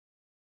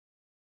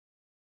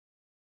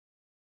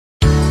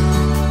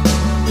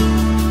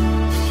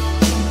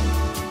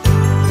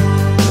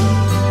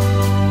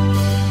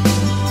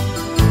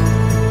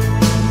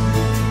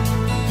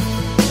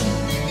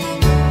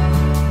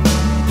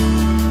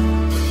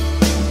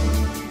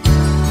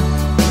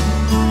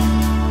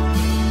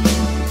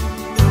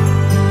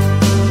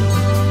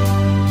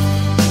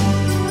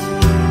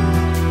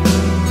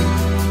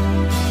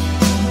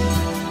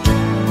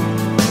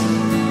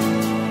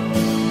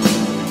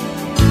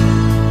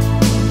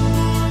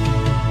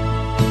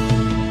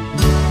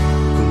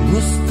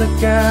Kumusta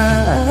ka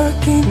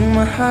aking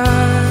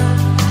mahal?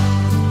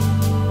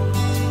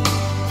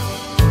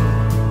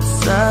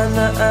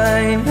 Sana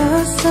ay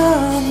nasa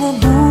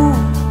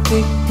mabuti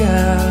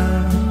ka.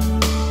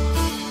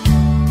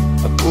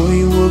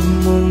 Ako'y huwag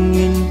mong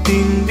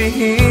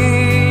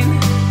intindihin,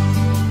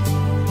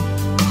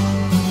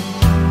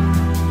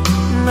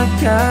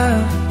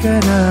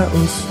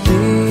 nakakaraos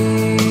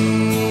din.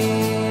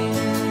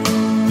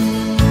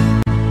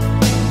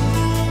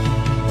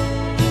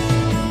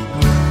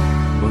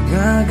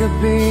 Mga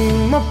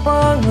gabing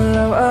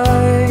mapanglaw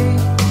ay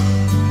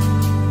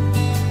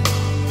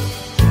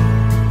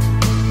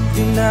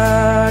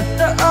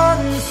dinadaan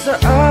sa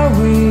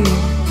awitin.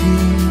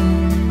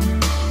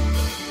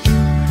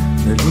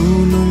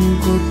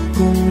 Nalulungkot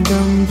kong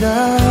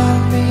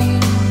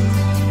damdamin,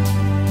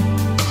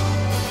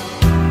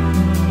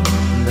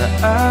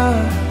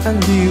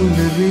 naaaliw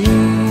na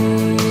rin.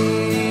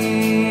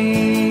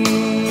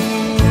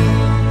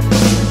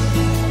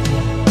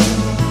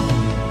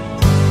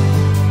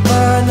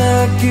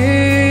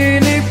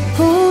 Panaginip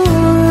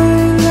ko'y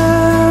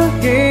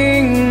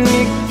laging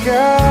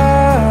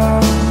ikaw,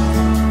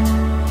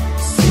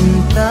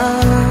 sinta.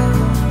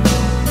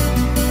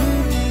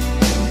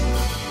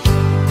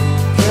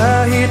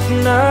 Kahit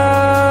na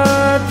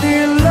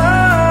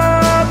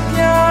dilap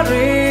niya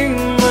ring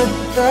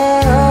mata,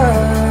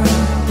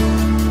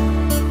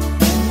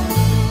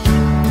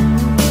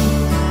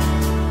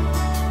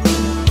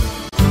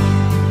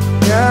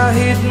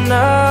 kahit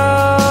na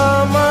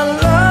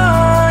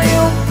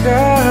malayo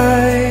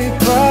ka'y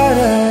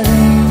para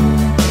rin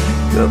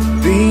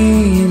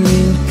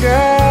kapiling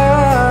ka,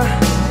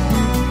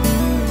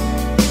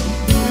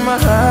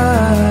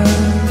 mahal.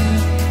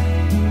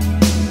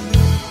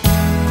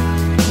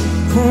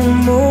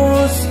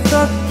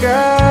 Kumusta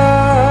ka?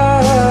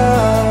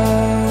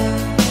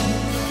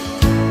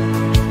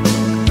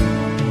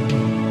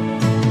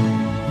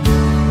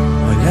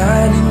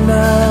 Malalim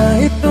na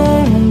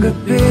itong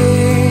gabi,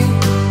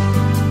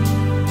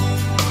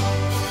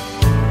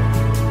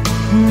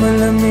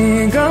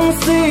 malamig ang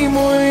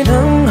simoy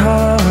ng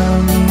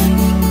hangin.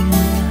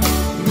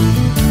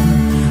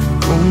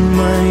 Kung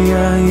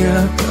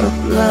mayayakap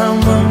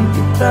lamang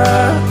kita,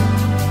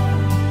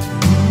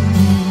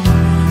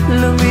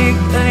 lamig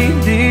ay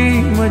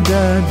di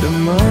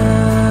madadama.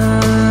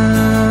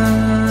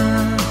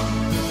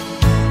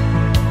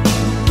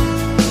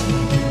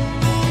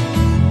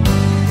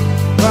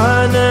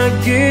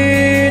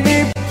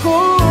 Panaginip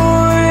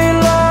ko'y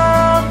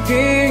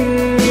laging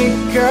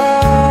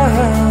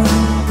ikaw,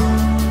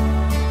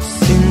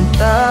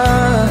 sinta.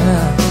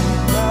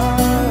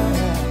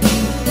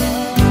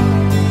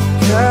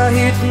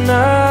 Kahit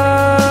na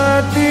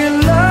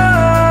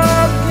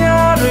dilap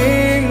niya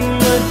ring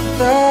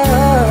mata,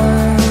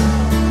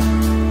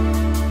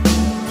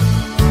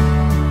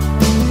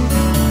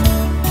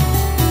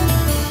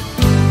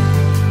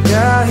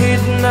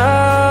 kahit na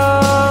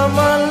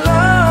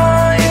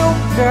malayo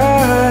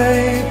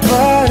ka'y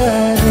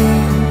para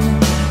rin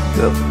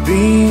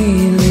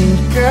kapiling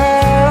ka,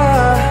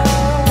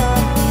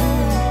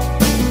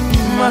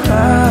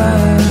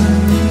 mahal.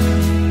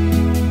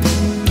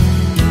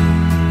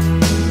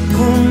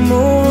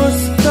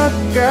 Kumusta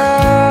ka?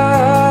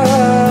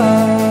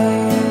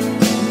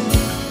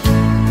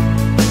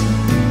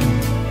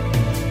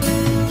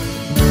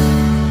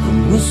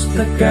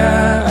 Kumusta ka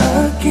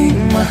aking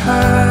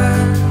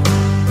mahal?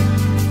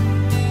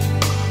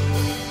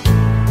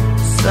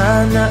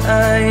 Sana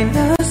ay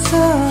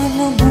nasa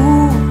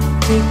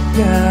mabuti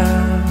ka.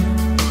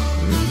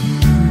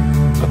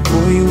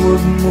 Ako'y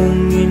huwag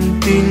mong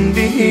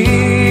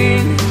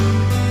intindihin,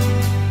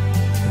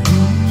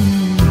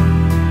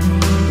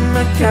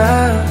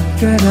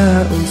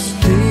 nakakaraos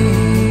din.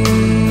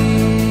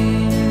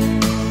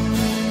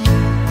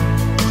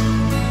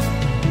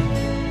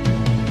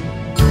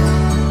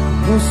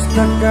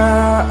 Kumusta ka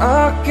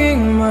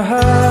aking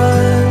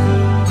mahal?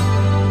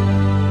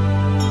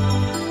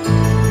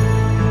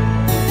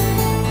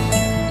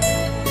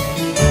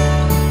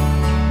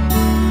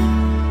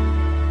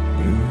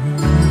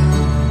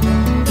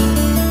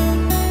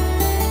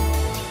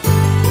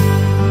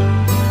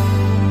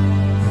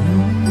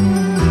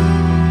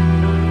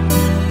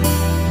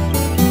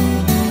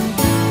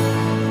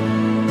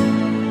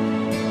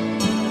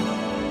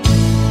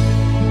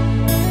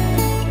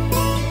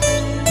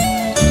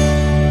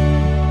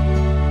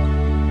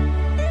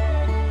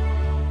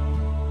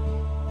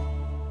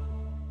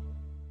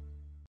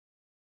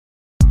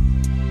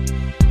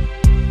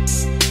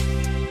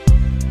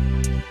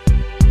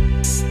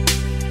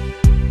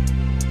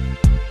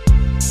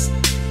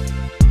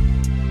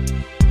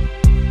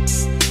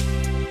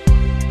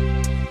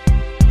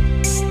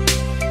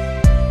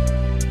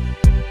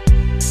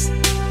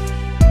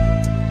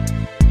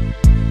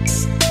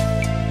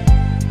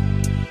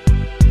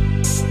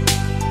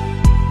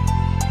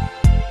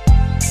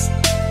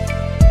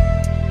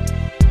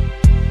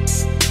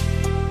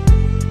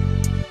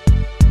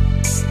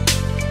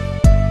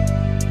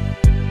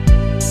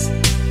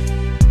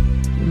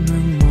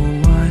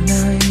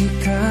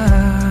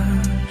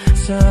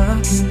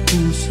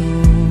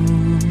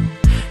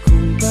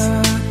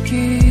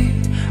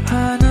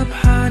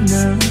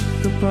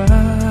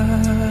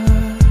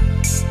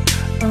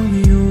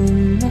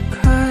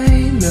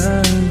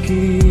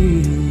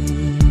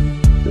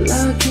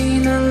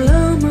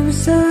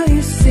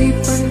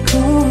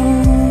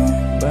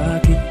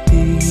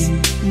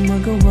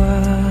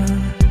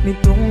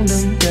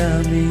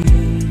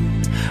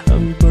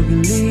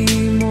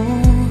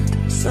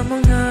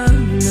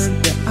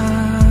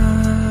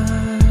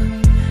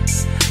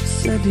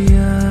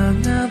 Sadya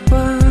nga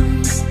bang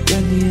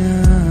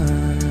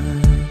ganyan?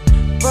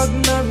 Pag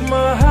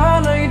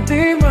nagmahal ay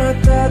di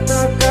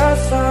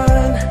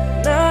matatakasan.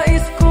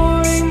 Nais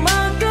ko'y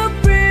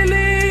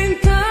makapiling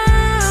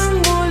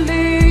kang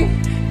muli.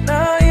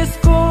 Nais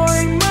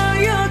ko'y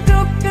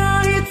mayakap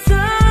kahit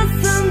sa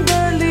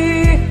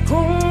sandali.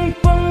 Kung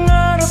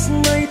pangarap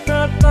may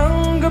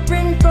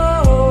tatanggapin ko,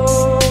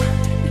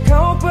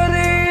 ikaw pa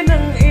rin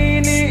ang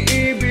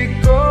iniibig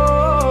ko.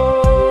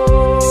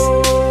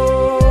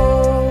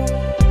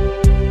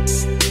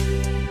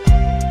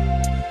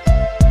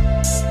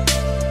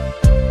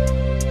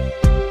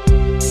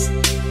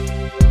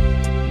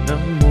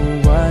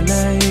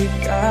 Namuwalay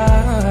ka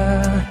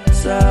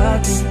sa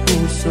aking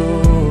puso,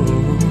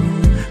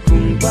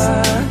 kung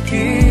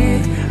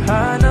bakit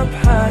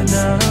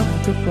hanap-hanap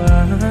ka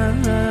pa.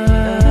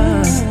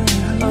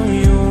 Ang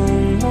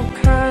iyong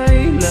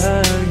mukha'y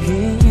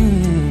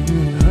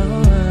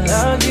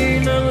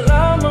lagi nang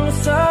lamang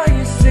sa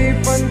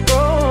isipan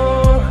ko.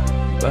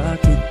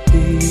 Bakit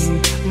di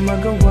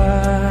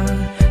magawa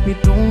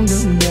nitong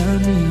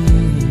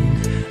damdamin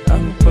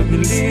ang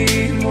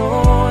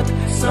paglimot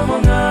sa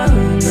mga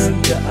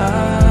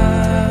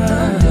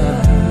nagdaan?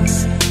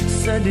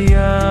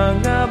 Sadya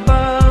nga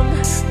bang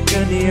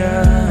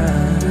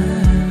ganyan?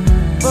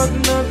 Pag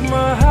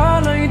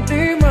nagmahal ay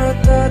di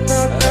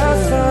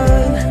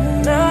matatakasan.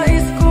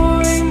 Nais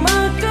ko'y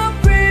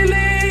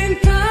makapiling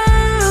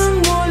kang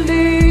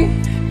muli.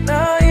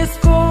 Nais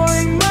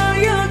ko'y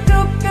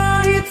mayakap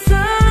kahit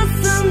sa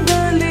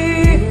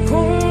sandali.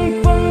 Kung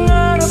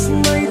pangarap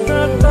may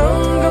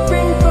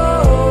tatanggapin ko,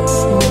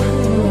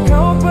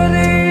 ikaw pa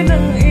rin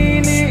ang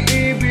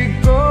iniibig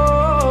ko.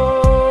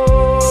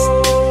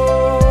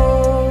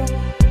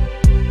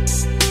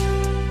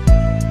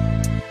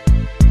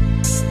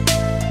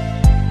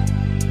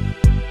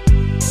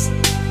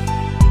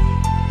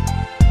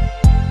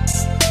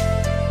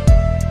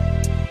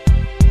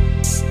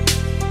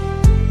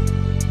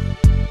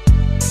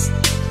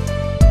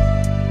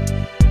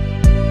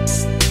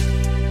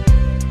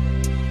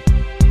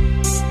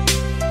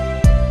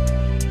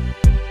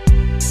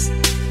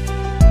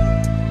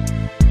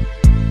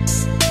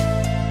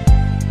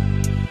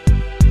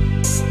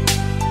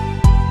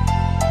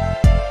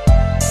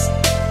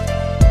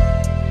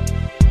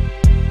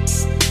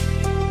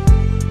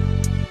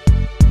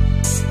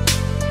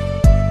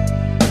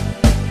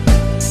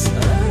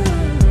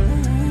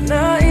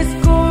 Nais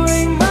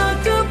ko'y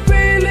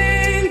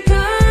makapiling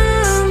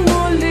kang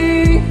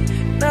muli.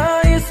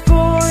 Nais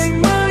ko'y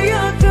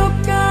mayakap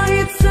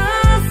kahit sa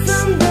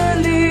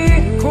sandali.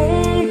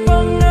 Kung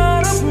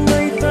pangarap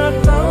may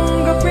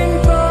tatanggapin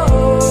ko,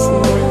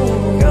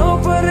 ikaw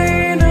pa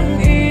rin ang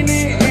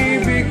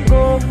iniibig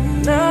ko.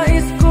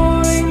 Nais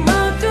ko'y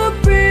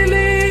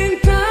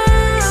makapiling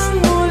kang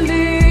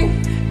muli.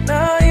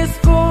 Nais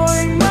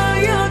ko'y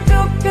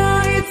mayakap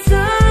kahit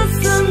sa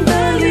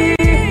sandali.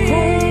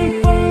 Kung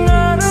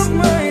pangarap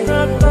may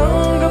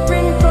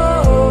tatanggapin ko,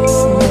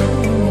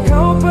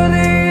 ikaw pa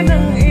rin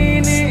ang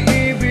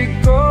iniibig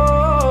ko.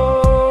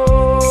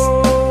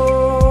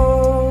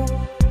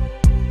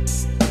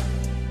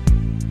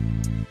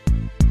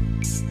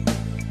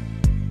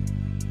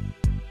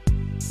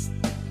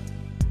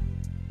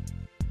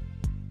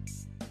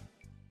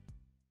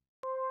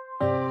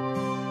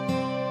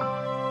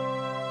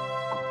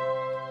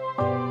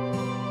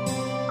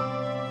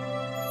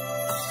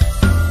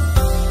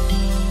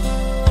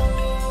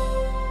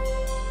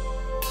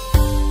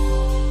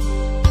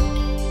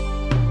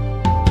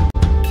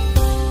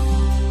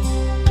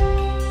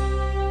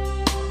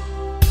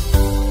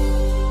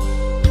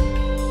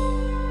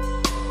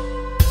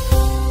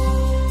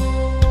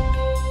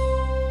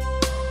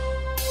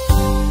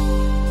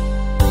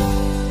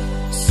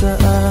 Sa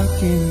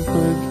aking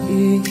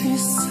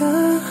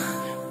pag-iisa,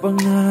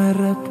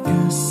 pangarap ka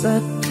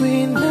sa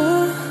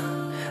tuwina.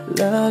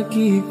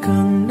 Lagi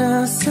kang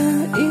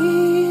nasa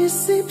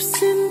isip,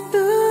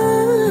 sinta.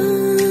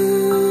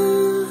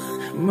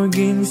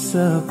 Maging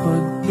sa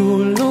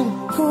pagtulog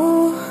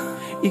ko,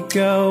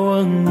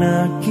 ikaw ang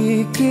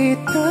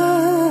nakikita.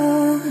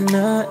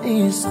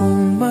 Nais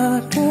kong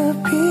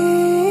makapiling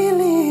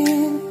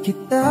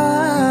kita.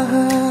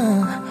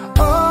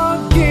 Oh,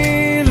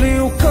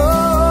 giliw ko,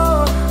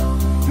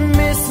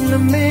 miss na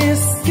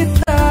miss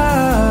kita.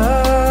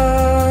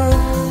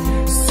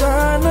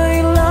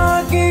 Sana'y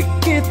lagi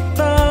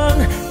kitang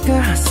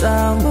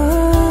kasama.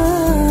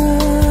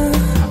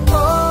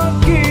 Oh,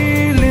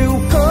 giliw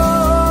ko,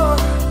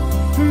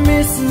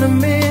 miss na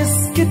miss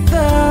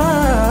kita.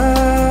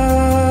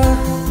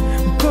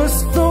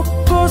 Gusto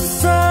ko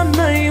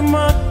sana'y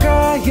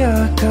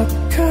makayakap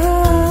ka.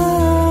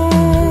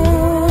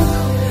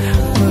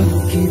 Pag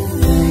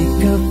kita'y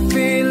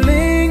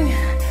kapiling,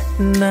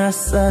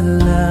 nasa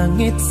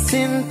langit,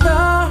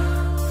 sinta.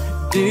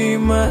 Di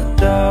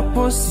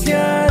matapos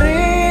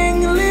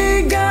yaring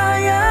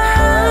ligaya.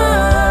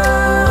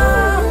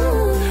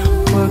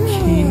 Pag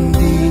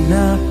hindi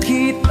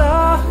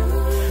nakita,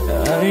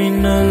 ay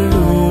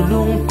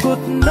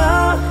nalulungkot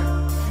na.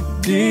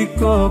 Di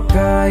ko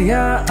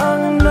kaya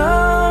ang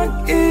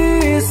nag-iisa.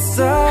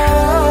 mag-isa.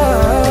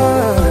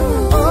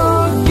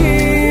 Oh,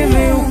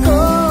 giliw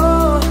ko,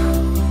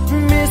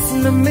 miss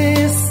na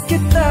miss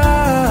kita.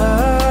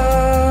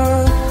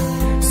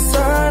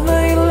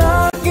 Sana'y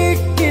lagi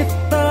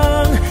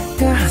kitang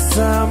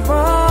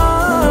kasama.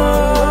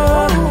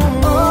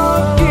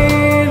 Oh,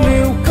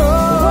 giliw ko,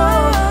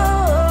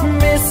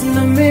 miss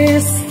na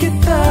miss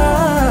kita.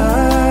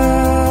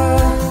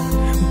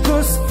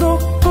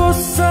 Gusto ko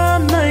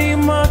sana'y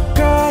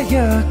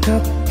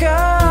makayakap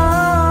ka.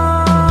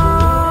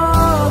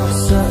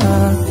 Sa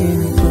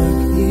aking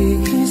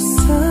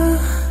pag-iisa,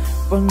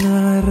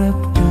 pangarap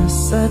ka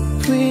sa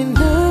tuwing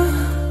na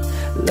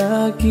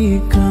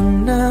lagi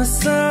kang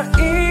nasa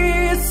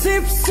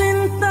isip,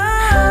 sinta.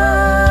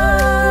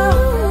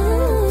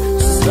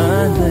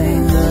 Sana'y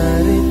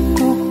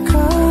narito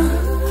ka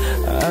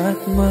at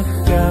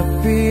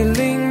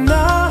makapiling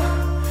na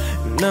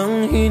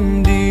nang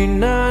hindi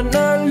na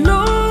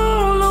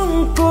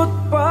nalulungkot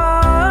pa.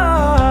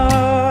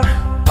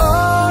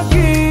 Oh,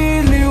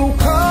 giliw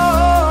ko,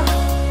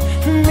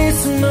 miss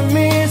na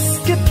miss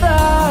kita.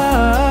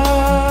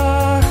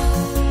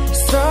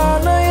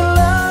 Sana'y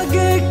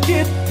lagi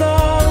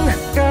kitang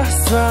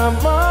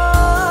kasama.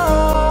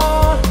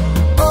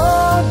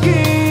 Oh,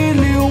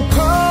 giliw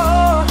ko,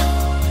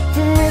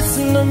 miss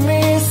na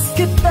miss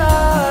kita.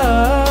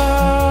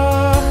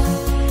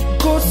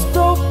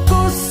 Gusto ko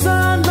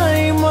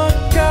sana'y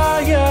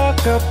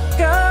makayakap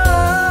ka.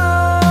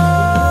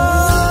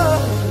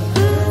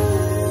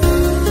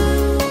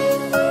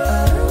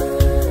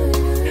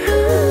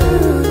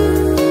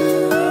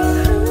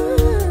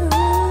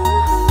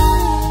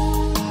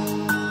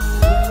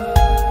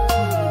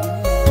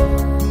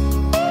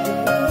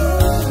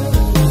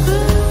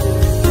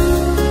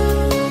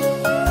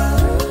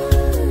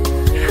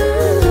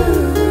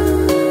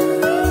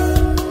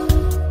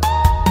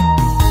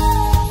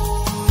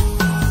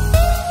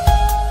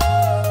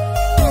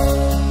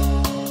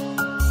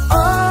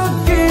 Oh,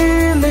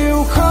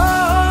 giliw ko,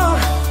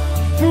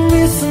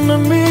 miss na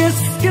miss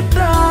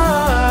kita.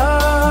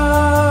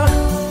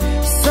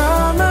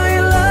 Sana'y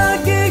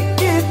lagi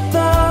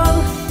kitang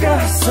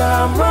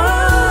kasama.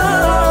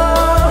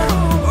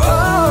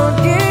 Oh,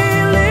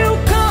 giliw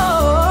ko,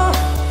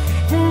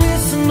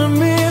 miss na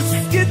miss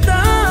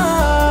kita.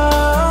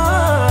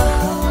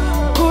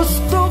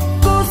 Gusto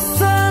ko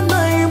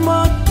sana'y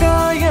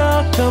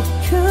makayakap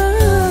ka.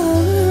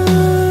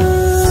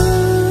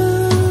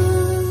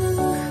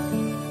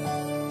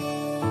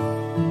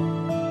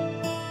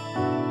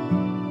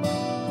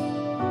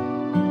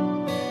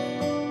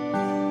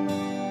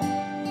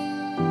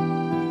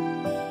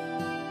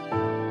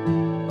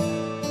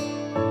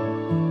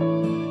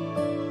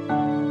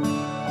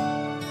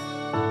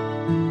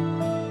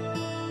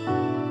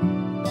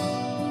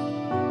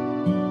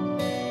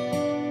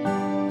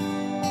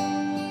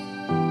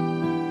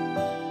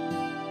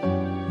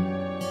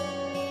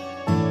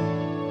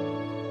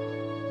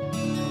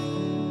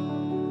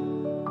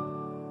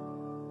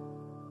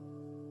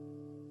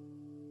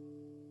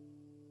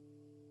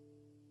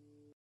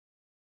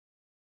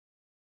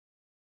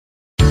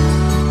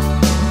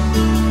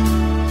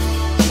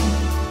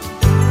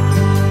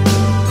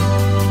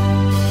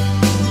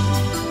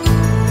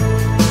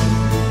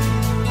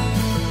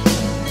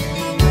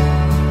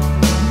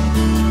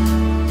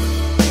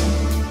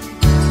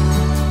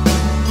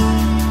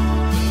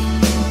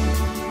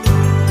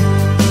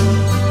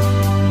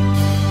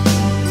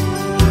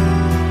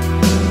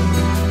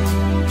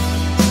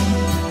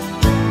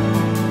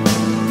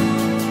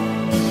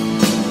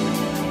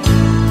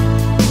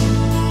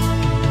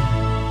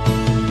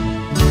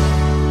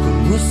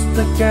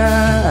 Kumusta ka,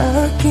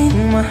 aking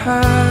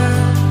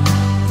mahal?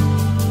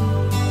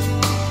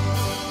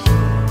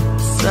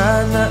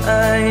 Sana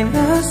ay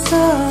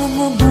nasa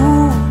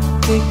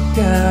mabuti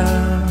ka.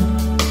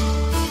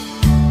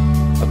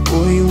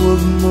 Ako'y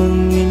huwag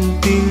mong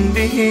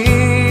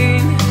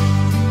intindihin,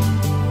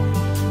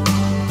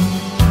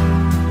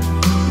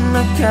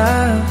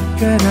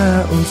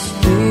 nakakaraos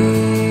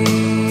din.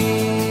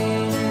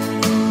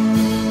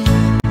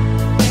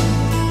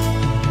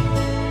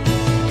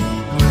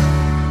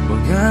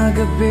 Mga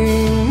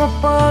gabing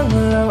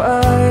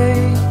mapanglaw ay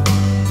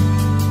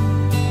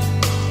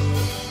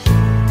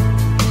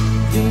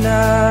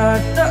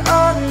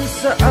dinadaan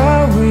sa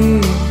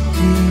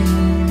awitin.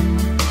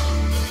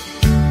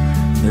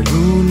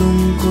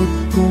 Nalulungkot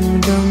kong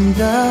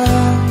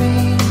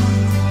damdamin,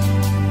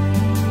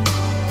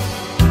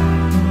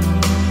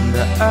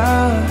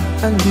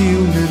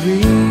 naaaliw na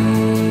rin.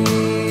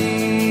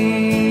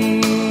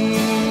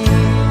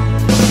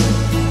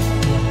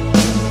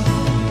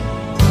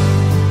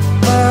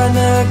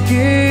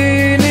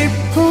 Panaginip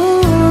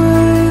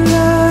ko'y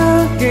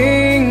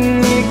laging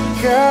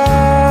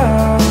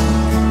ikaw,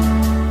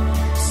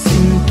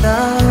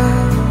 sinta.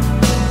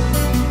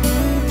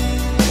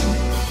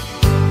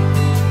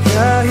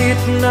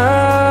 Kahit na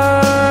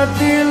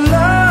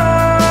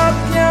dilap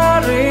niya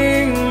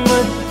ring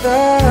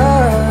mata,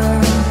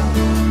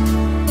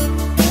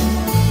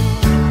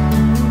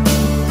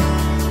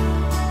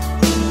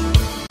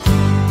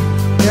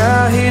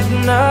 kahit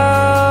na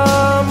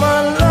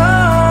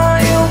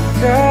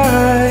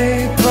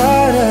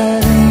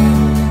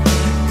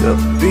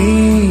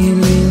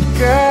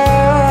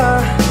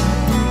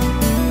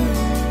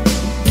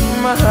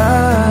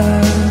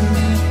mahal.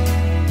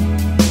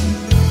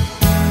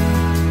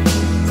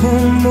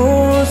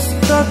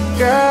 Kumusta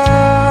ka?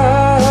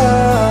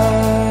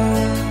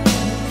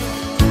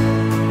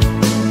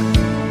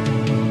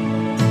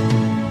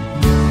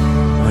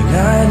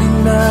 Malalim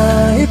na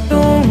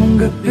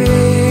itong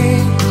gabi,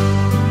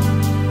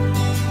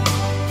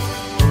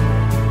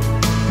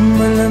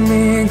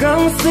 malamig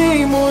ang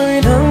simoy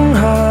ng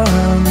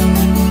hangin.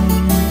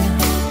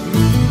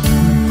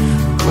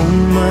 Kung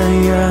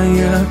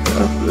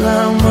mayayakap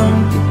lamang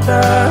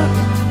kita,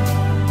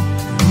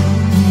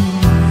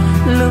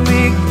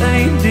 lamig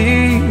ay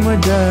di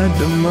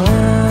madadama.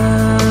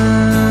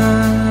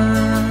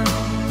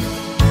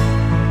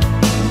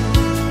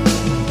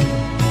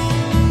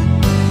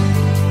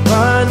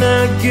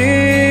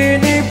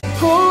 Panaginip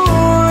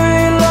ko'y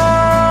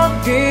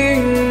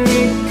laging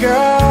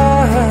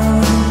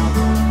ikaw,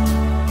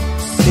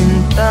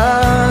 sinta.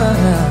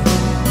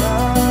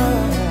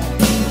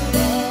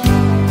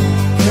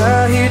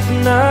 Kahit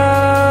na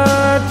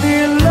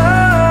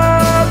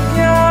dilap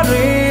niya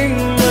ring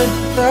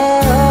mata,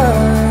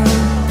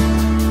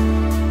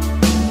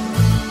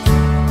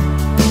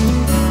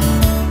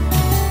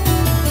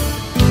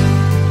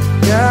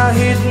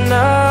 kahit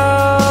na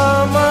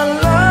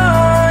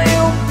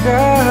malayo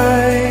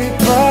ka'y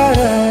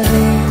para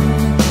rin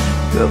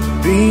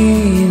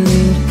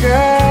kapiling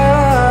ka,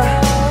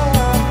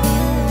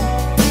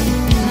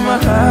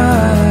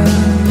 mahal.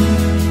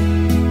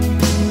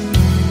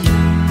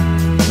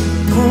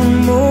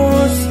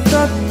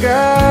 Kumusta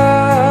ka?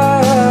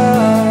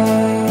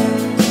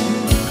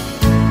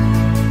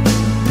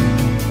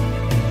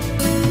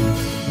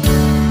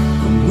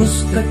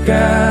 Kumusta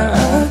ka,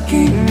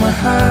 aking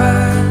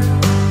mahal?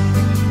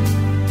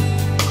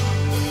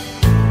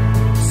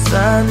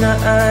 Sana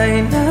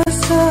ay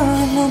nasa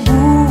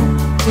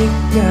mabuti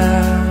ka.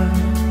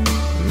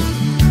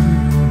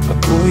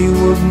 Ako'y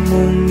huwag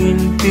mong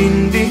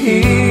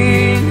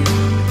intindihin,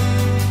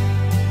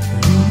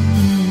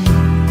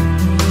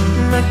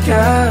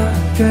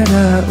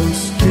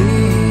 nakakaraos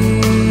din.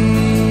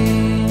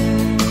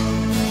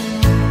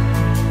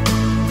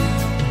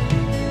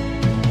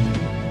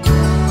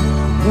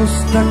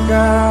 Kumusta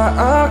ka,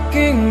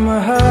 aking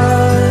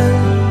mahal?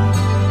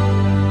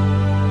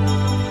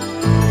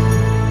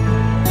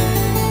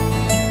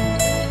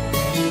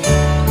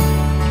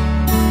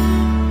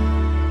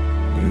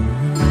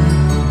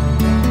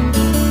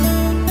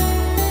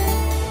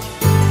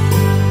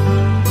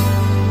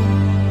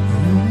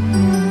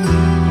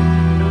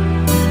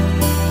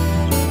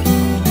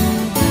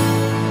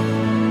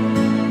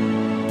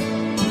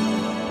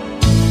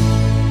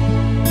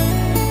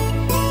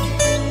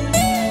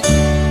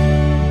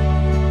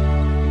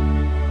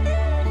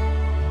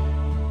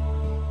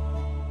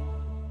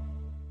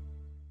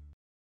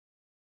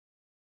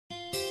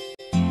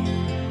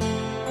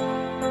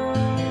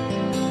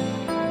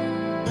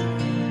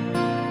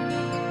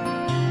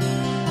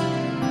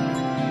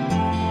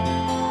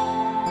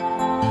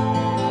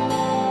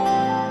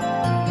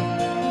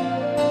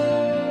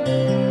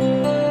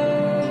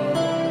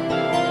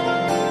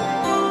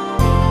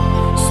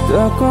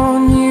 Stuck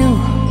on you,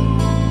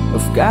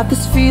 I've got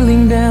this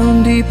feeling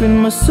down deep in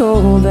my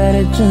soul that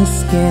I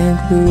just can't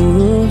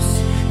lose.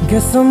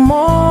 Guess I'm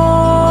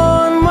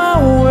on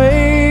my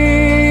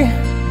way.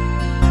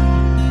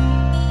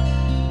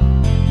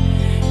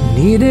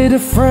 Needed a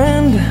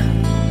friend,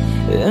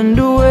 and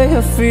the way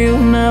I feel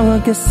now, I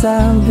guess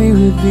I'll be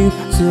with you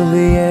till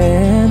the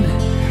end.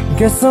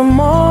 Guess I'm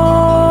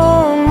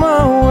on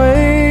my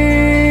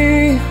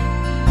way.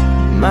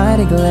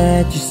 Mighty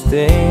glad you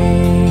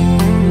stayed.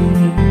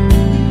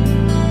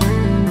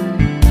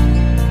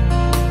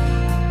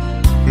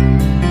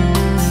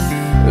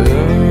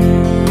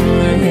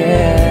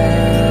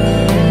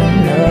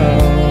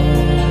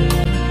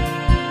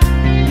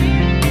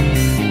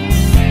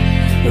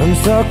 I'm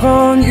stuck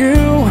on you,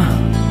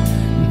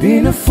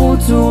 been a fool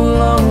too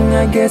long.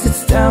 I guess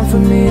it's time for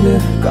me to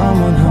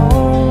come on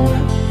home.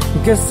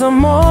 Guess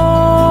I'm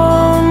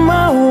on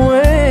my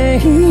way.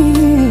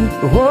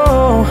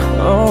 Whoa,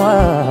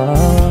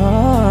 oh,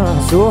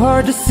 so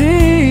hard to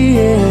see,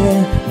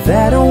 yeah,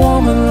 that a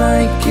woman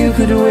like you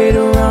could wait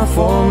around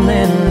for a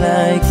man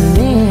like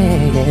me,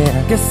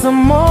 yeah. Guess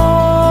I'm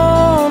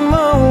on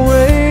my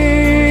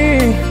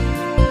way.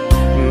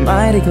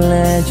 Mighty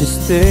glad you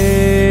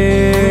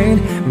stayed,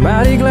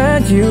 mighty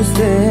glad you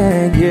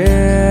stayed,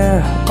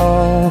 yeah.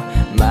 Oh,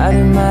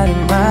 mighty, mighty,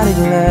 mighty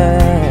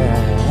glad,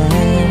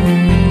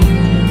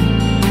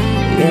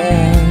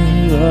 yeah.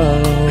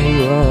 Oh,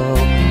 oh,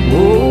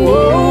 oh,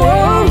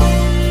 oh.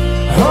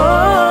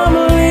 I'm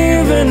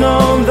leaving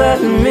on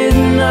that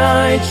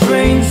midnight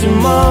train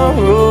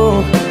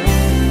tomorrow,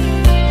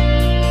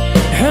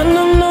 and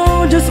I know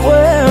just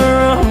where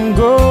I'm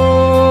going.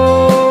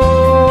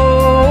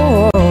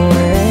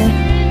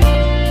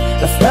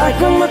 Left back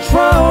on my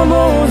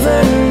troubles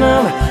and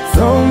I've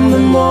thrown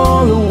them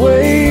all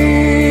away,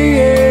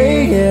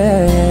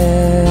 yeah.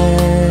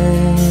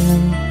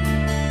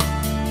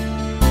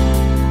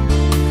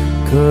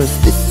 Cause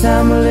this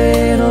time,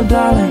 little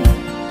darling,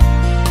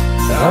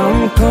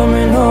 I'm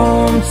coming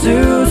home to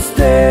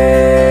stay.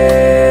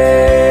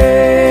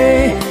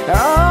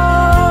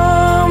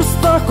 I'm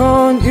stuck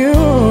on you,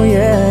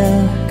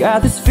 yeah.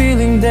 Got this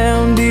feeling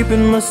down deep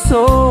in my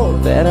soul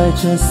that I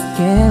just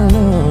can't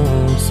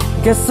lose.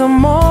 Guess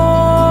I'm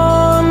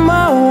on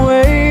my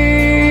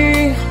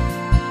way.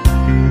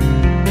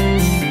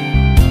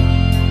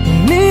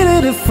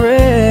 Needed a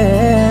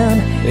friend,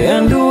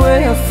 and the way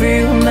I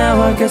feel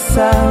now, I guess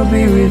I'll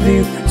be with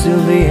you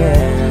till the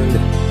end.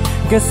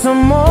 Guess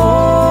I'm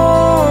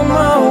on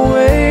my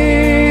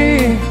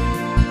way.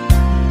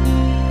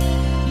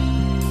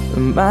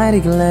 I'm mighty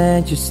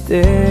glad you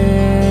stayed.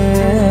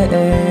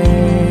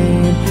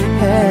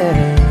 Hey.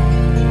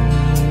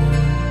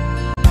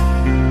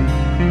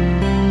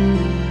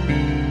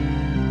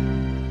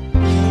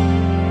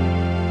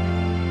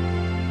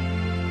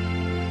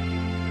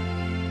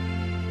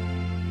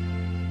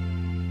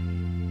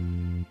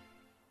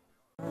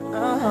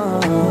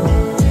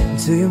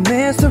 Do you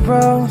miss the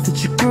road that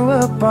you grew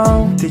up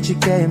on? Did you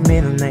get a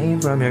middle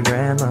name from your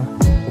grandma?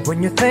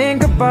 When you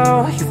think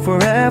about you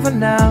forever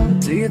now,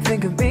 do you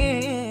think of me?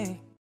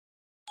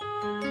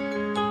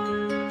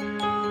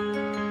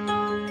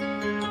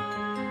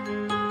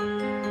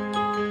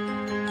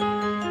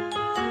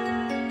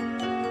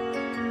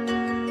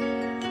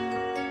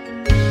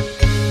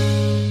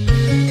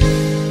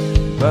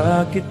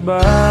 Bakit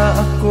ba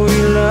ako'y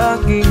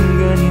laging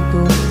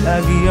ganito?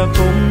 Lagi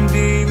akong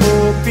di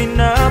mo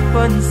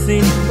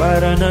pinapansin.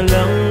 Para na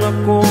lang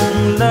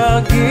akong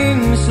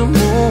laging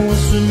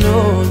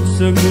sumusunod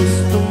sa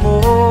gusto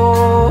mo.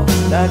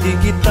 Lagi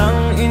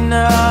kitang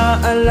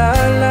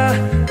inaalala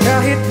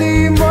kahit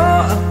di mo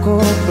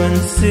ako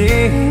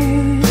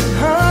pansin.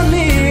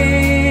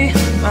 Honey,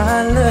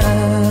 my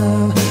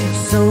love,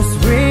 so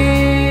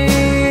sweet.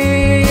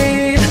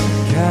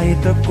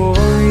 Kahit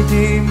ako'y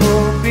di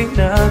mo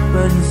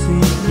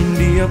pinapansin,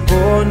 hindi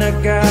ako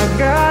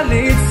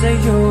nagagalit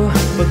sa'yo,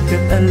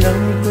 pagkat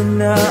alam ko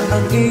na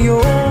ang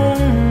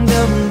iyong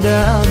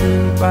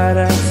damdamin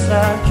para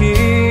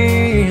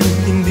sa'kin.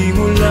 Hindi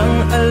mo lang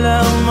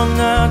alam ang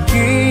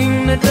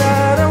aking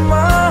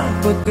nadarama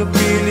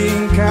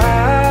pagkapiling ka.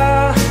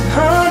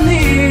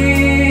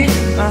 Honey,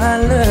 my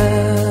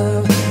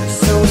love,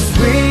 so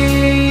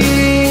sweet.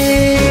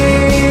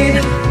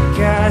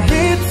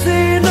 Kahit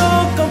sino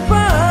ka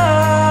pa,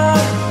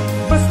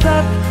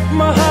 basta't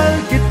mahal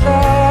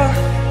kita.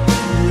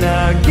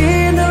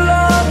 Lagi na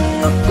lang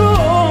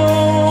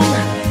akong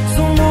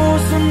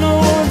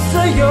sumusunod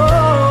sa'yo.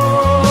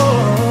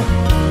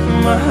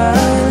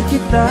 Mahal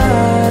kita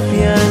at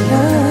yan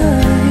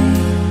ay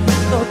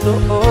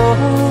totoo.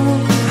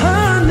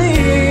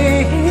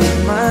 Honey,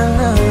 my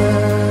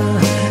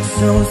love,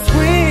 so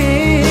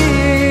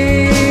sweet.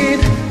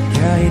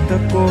 Kahit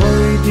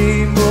ako'y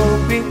di mo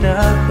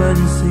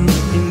pinapansin,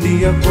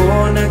 hindi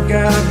ako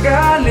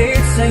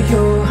nagagalit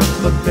sa'yo,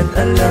 pagkat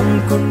alam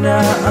ko na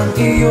ang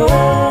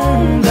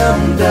iyong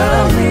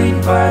damdamin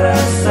para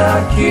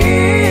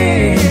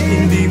sa'kin.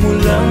 Hindi mo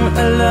lang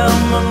alam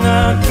ang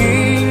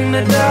aking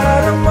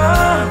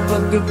nadarama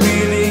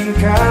pagkapiling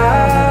ka.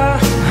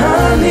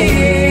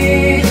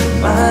 Honey,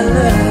 my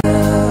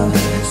love,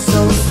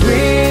 so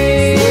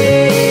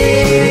sweet.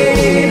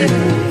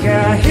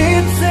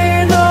 Kahit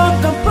sino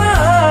ka pa,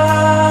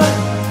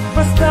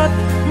 basta't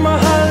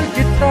mahal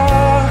kita.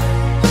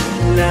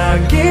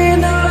 Lagi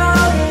na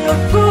lang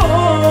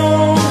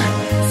akong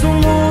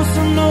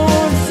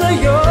sumusunod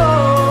sa'yo.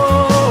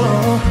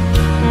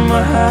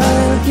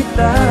 Mahal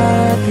kita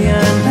at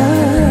yan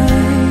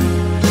ay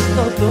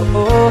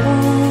totoo.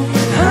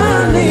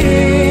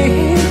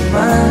 Honey,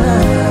 my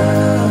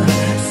love,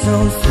 so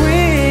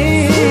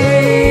sweet.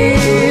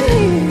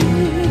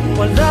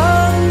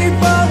 Walang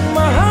ibang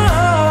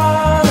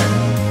mahal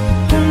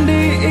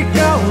kundi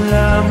ikaw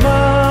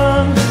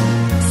lamang.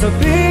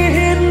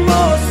 Sabihin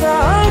mo sa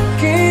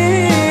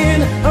akin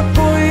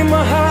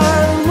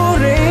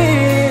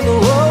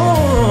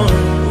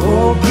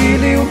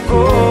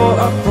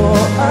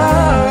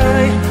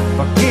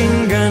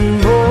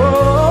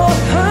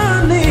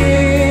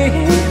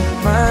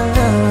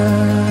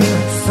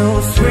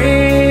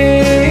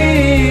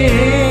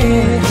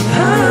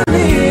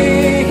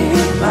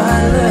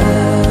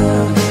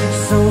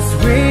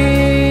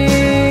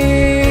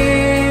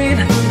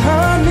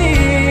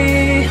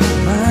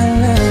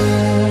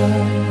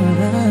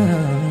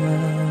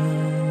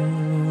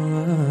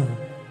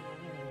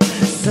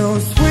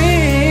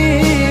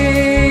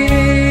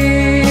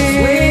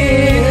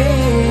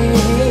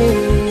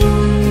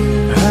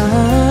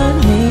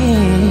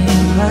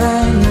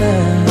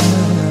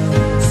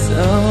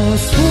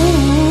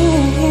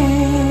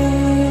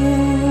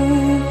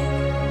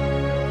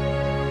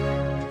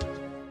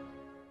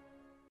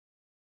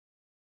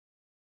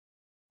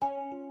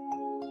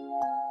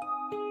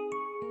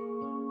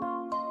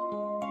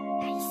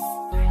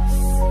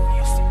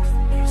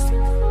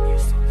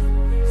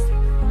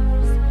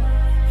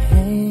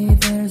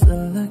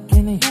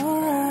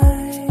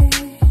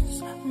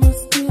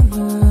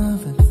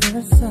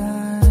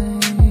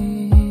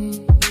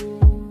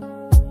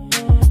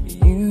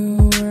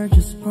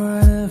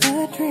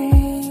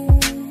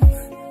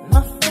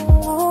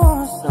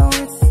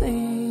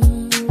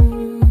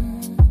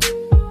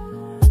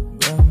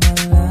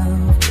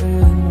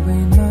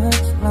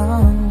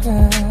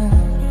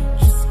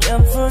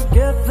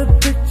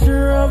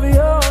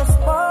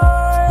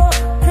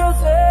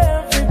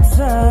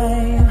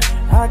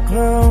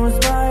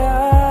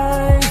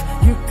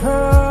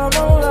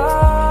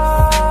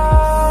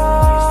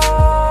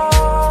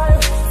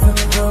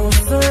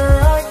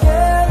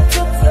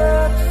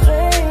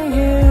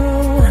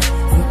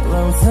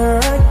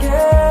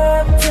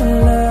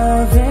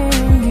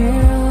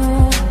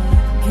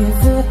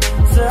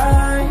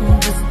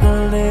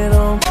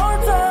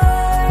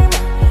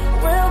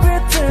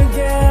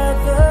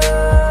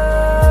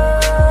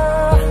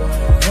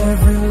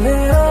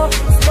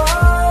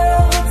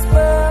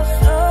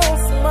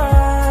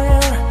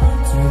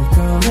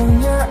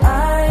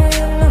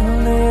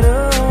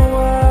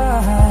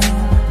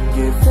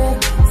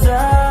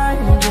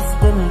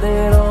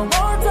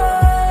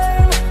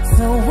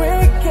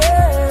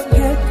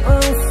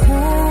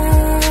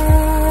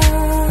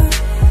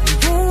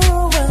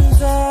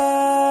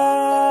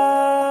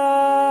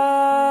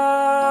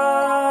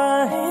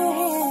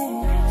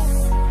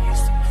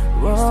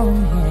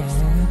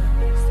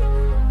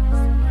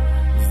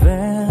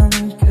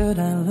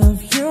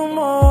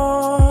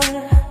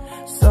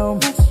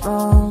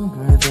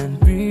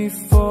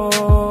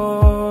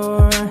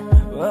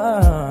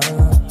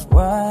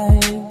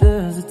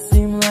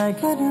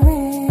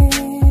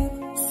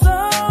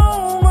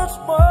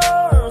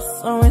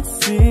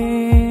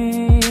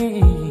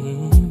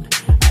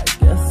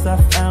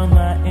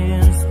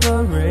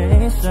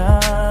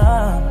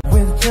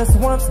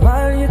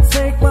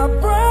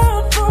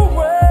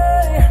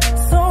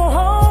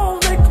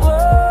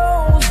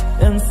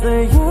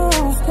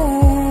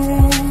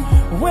stay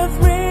with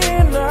me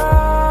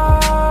now,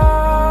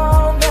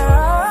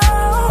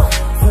 now.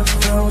 The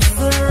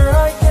closer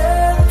I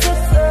get to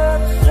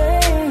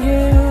touching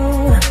you,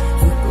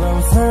 the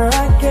closer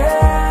I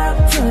get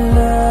to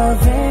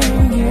loving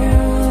you.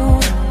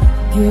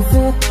 Give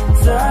it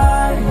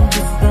time,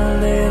 just a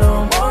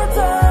little more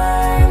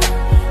time.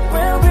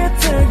 We'll be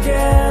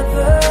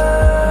together.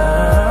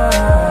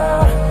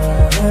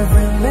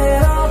 Every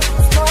little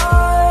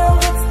smile,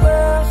 that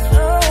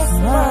special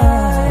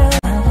smile,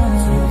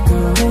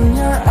 twinkle in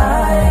your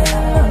eye,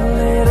 a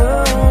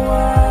little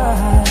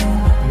while.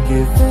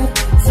 Give it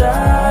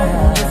time,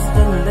 just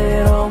a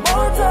little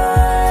more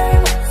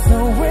time, so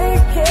we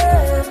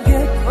can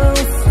get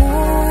closer.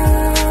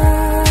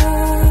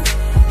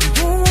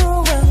 You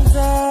and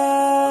I.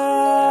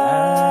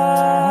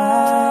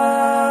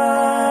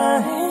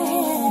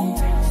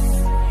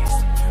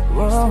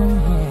 Whoa,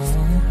 yeah.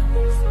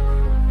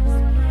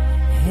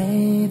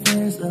 Hey,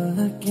 there's a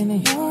look in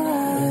your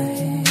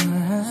eyes.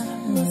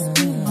 Must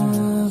be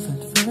love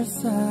at first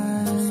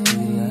sight.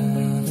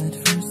 Love at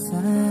first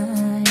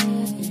sight.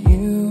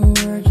 You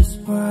were just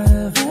part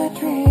of a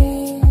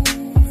dream,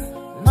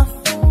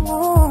 nothing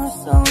more,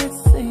 so it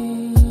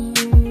seems.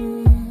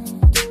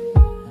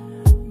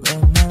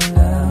 But my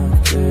love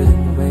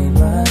couldn't wait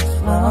much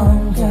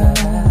longer.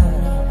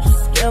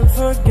 Just can't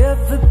forget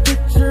the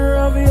picture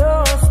of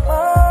your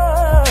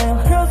smile.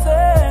 'Cause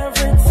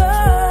every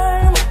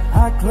time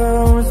I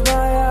close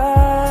my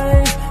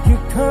eyes, you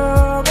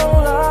come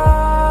alive.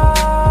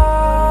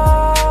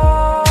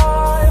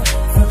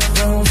 The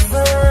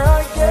closer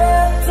I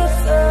get to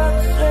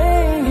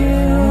touching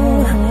you,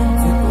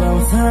 the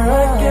closer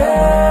I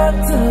get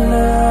to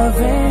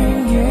loving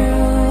you.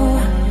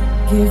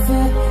 Give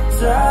it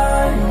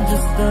time,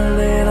 just a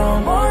little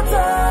more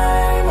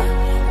time.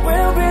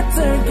 We'll be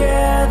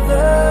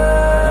together.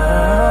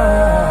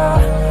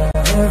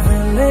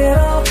 Every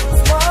little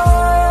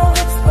smile,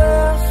 that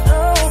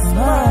special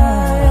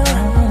smile,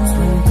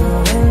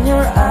 twinkle in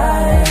your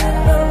eye,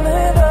 a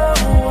little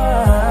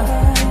while.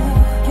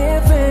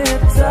 Give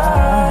it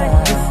time,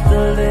 just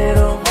a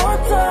little more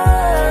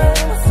time,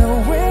 so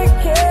we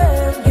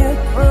can get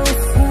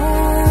closer.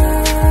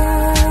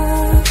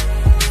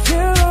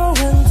 You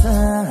and I.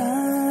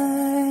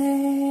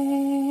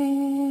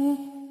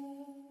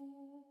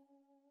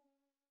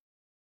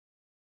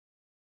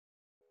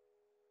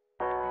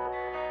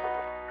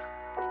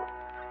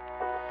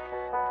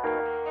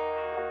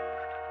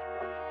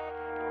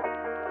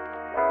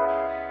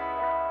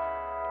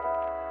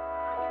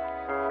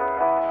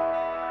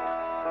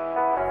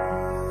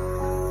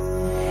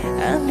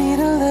 I need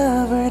a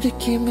lover to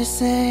keep me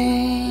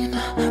sane.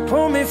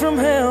 Pull me from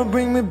hell,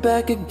 bring me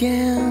back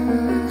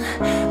again.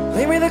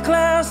 Play me the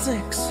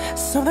classics,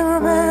 something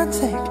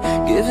romantic.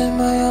 Give it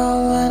my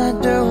all when I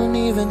don't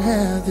even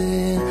have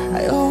it.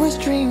 I always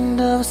dreamed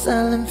of a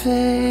silent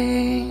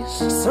face,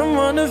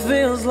 someone who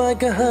feels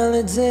like a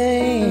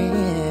holiday.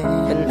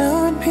 And now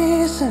in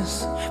pieces,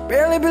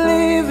 barely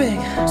believing,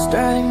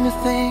 starting to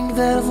think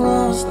that I've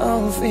lost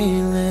all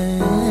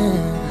feeling.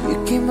 You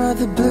came out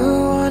the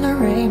blue on a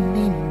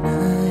rainy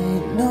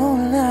night, no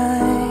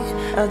lie.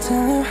 I'll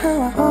tell you how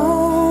I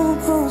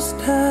almost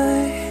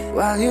died,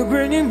 while you're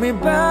bringing me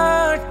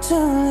back to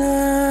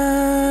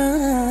life.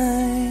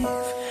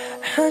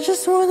 I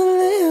just wanna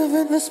live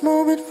in this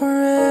moment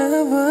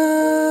forever,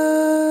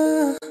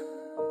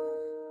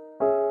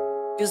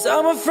 'cause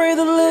I'm afraid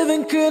that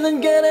living couldn't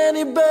get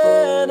any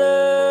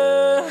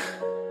better.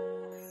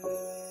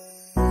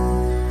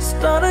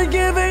 Started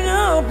giving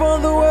up on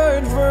the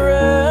word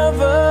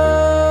forever,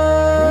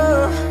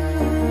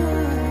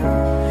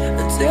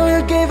 until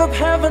you gave up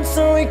heaven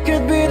so we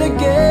could be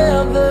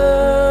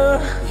together.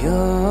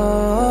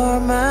 You're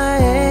my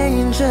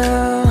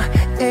angel,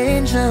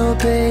 angel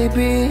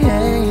baby,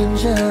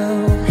 angel.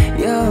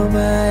 You're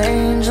my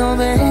angel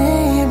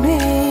baby,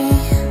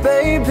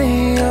 baby,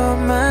 you're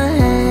my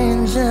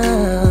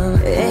angel,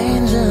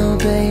 angel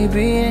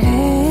baby,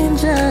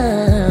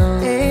 angel,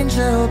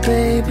 angel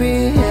baby,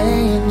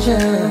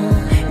 angel.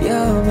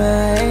 You're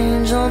my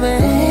angel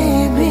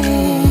baby,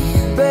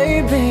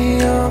 baby,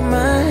 you're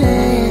my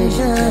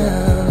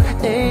angel,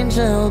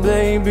 angel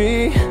baby.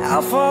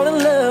 I'll fall in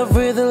love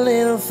with the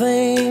little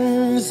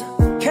things,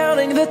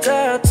 counting the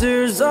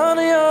tattoos on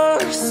your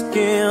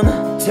skin.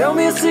 Tell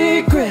me a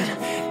secret,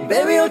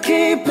 baby, I'll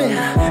keep it,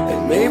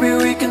 and maybe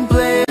we can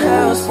play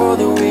house for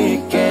the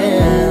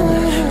weekend.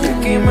 You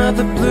came out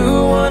the blue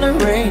on a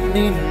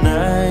rainy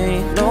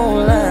night, no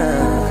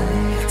lie.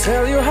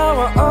 Tell you how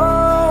I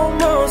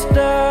almost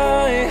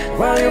died,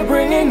 while you're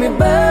bringing me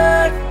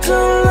back to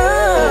life.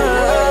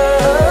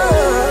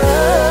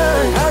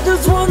 I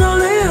just wanna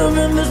live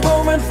in this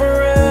moment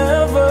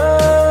forever,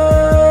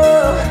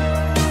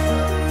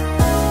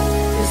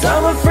 'cause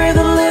I'm afraid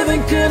that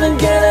living couldn't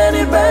get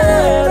any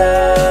better.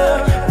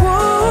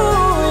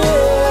 Whoa,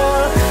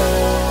 yeah.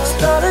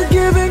 Started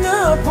giving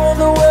up on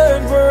the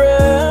word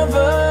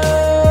forever,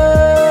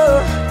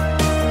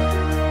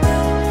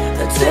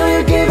 until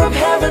you gave up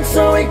heaven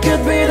so we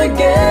could be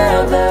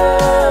together.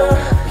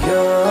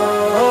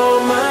 You're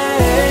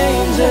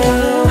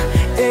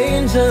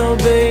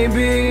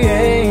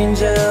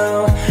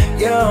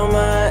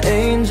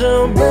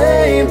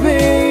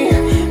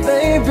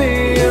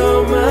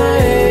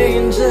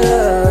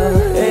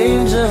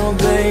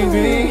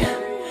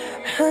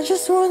I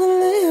just wanna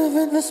live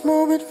in this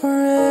moment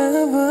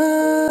forever.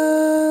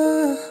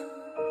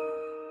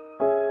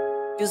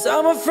 'Cause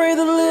I'm afraid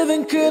that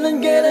living couldn't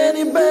get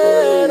any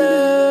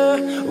better.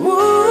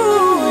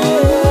 Ooh,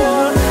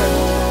 yeah.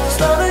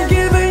 Started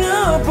giving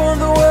up on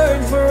the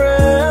word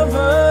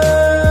forever,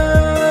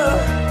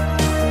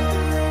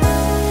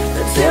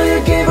 until you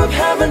gave up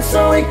heaven so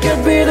we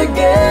could be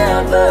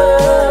together.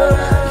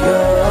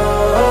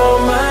 You're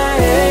my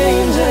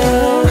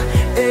angel,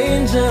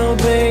 angel,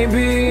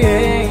 baby,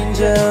 angel.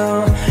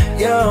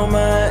 You're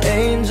my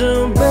angel,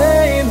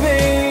 baby,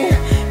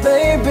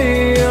 baby,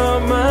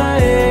 you're my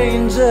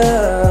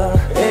angel,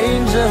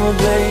 angel,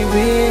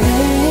 baby,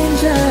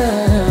 angel,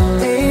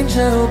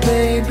 angel,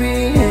 baby,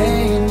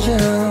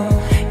 angel.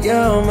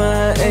 You're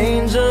my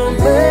angel,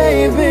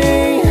 baby,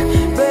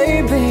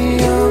 baby,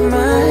 you're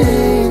my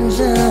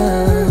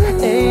angel,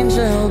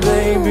 angel,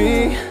 baby.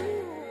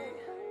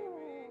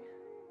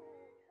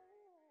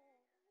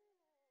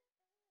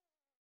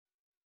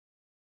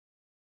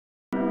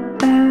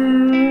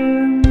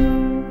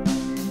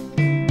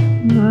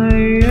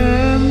 Ngày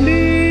em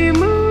đi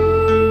mất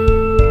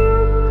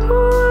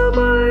hoa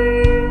bay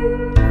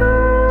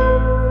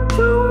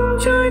trong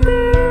trái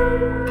tim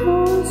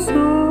thôi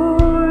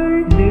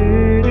rồi,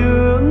 để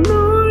đường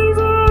nối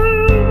dài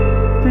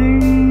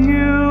tình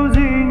yêu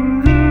gìn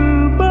giữ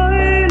bấy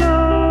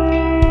lâu.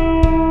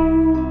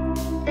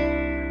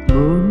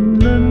 Một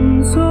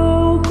lần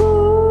sau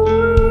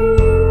cuối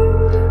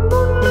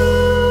một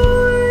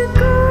lời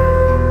ca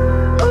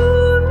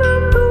ơn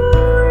em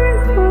thôi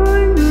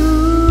hai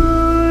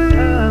người,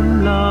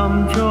 em làm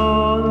cho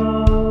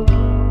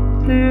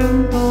tiếng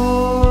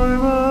tôi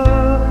vỡ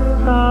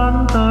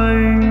tan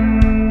tành.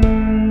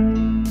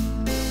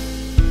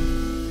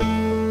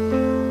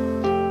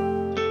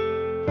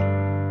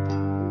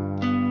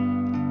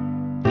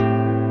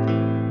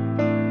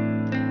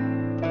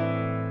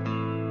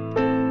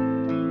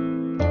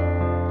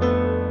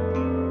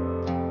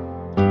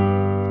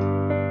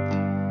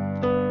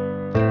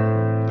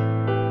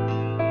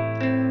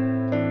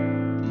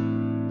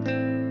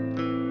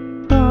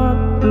 Ta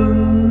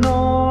từng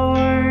nói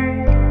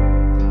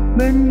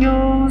bên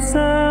nhau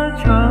sẽ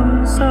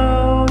chẳng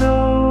sao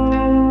đâu,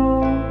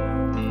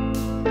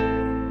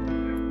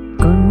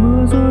 cơn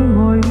mưa rơi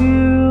ngồi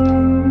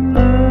hiên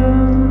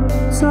em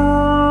xa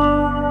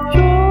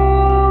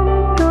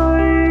chốn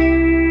đây.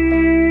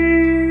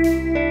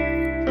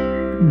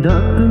 Đã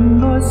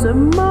từng nói sẽ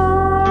mãi.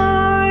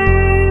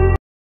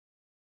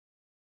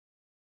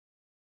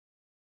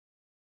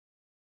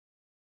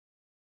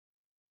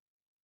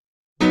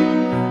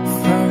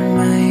 From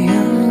my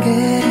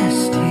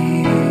youngest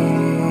years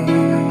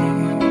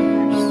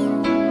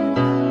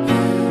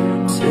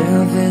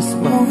till this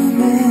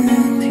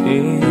moment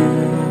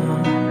here,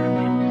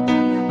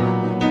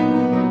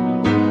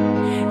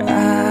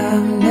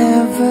 I've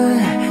never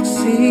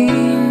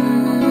seen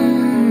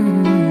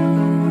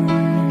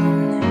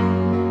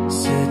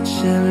such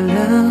a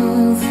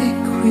lovely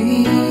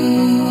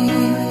queen.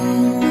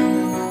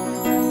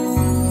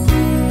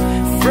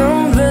 From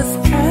the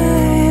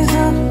skies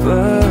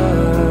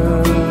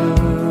above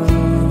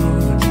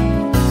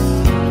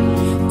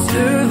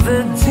to the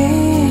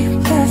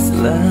deepest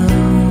love,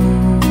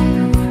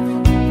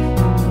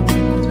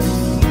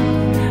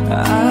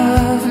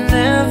 I've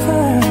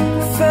never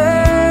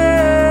felt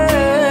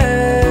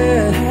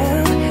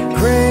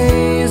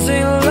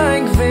crazy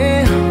like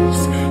this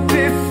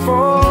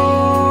before.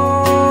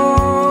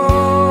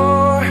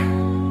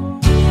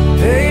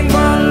 Paint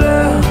my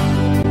love,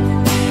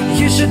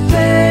 you should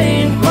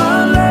paint my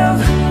love.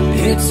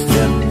 It's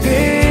the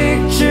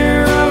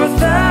picture of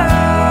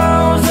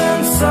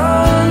 1,000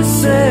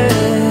 sunsets.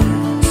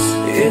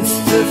 It's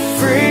the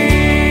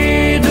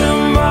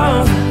freedom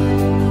of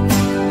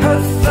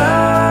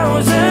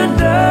 1,000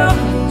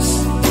 doves.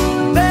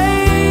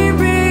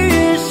 Baby,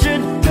 you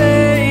should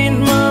paint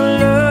my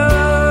love.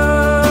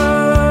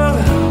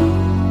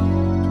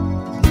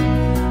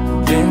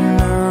 Been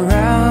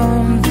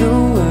around the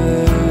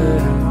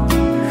world,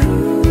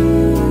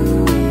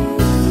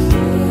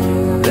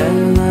 then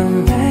I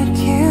met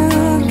you,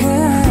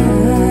 girl.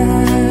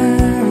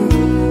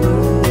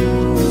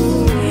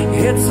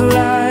 It's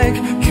like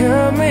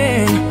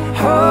coming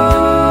home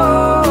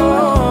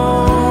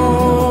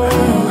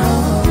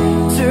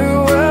to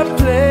a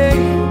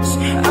place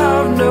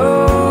I've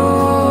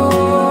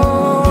known.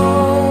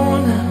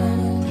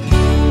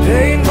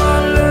 Paint my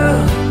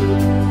love,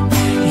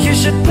 you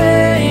should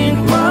paint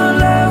my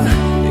love.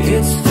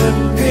 It's the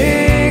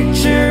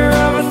picture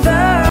of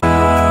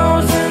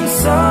 1,000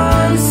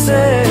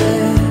 sunsets.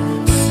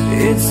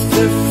 It's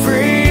the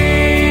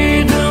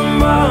freedom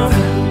of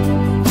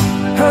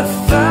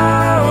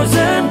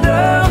 1,000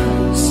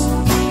 doves.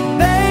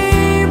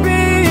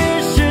 Baby, you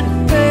should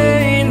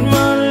paint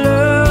my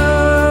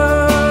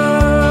love.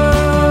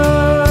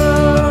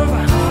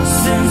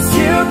 Since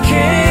you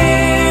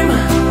came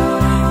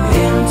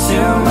into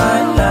my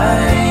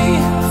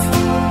life,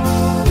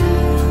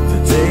 the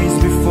days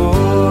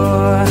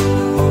before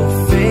all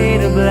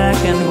faded black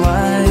and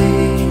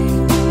white.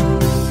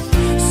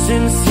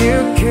 Since you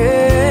came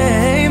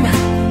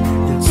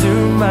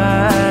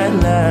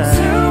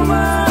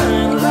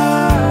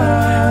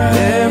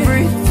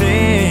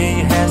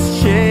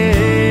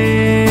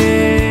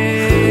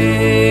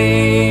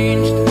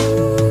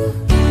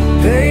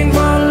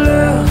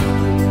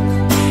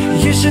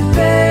You should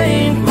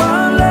paint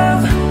my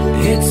love.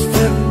 It's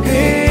the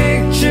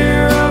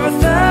picture of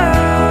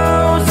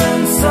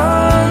 1,000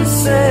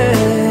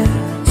 sunsets.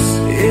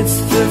 It's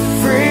the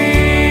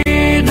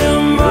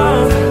freedom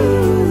of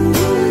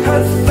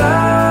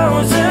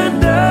 1,000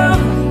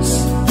 doves.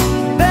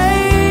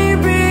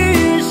 Baby,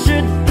 you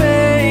should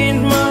paint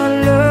my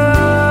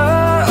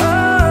love.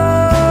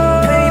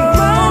 Paint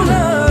my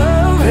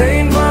love.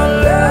 Paint my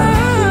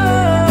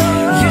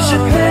love. You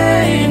should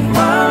paint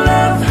my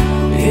love.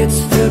 It's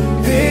the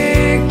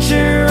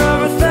picture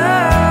of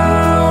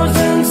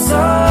 1,000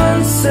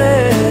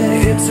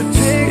 sunsets. It's a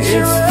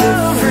picture. It's the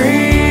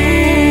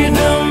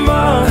freedom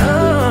of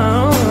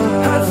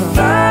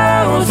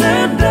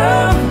 1,000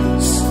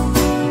 doves.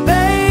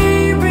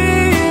 Baby,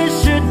 you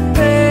should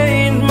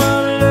paint my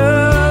love.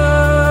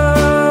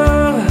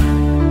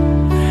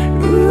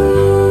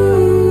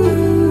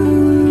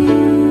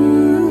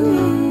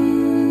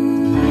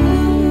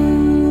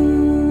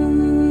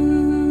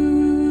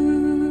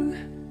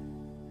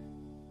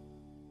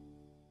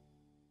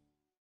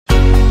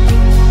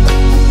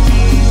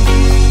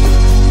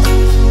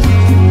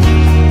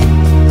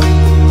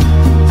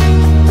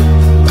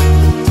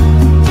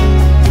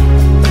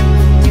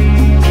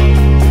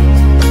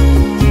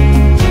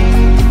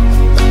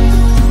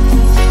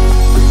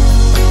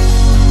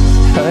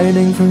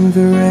 Hiding from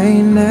the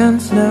rain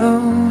and snow,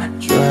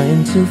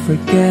 trying to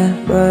forget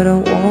but I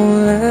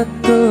won't let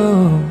go.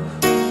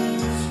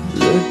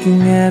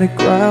 Looking at a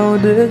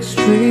crowded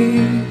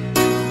street,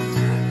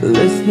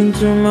 listening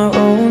to my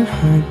own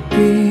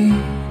heartbeat.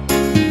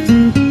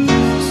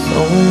 So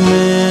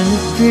many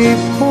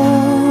people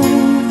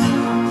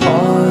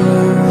all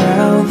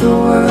around the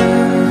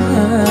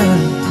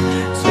world.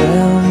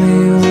 Tell me,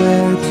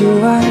 where do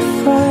I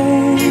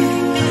find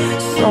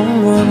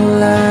someone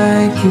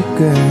like you,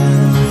 girl?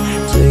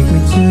 Take me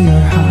to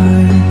your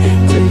heart,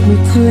 take me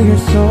to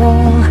your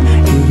soul.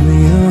 Give me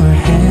your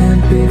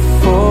hand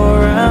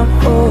before I'm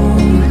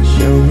old.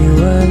 Show me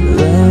what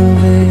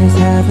love is,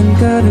 haven't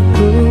got a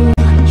clue.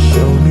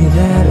 Show me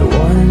that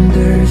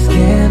wonders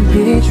can't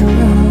be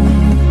true.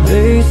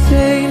 They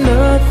say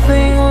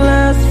nothing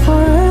lasts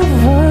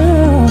forever.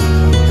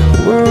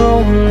 We're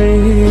only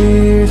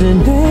here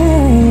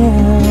today.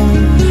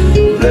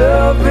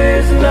 Love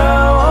is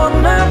now or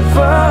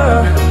never.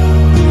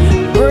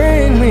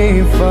 Bring me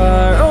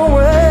far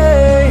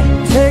away.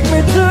 Take me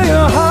to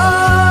your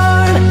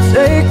heart,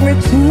 take me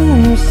to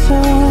your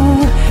soul.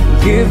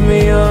 Give me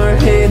your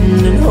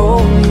hand and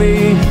hold me.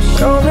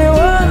 Show me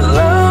what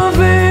love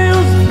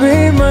is, be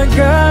my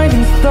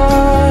guiding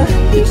star.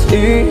 It's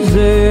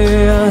easy.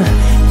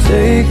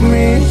 Take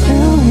me to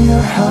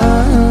your heart.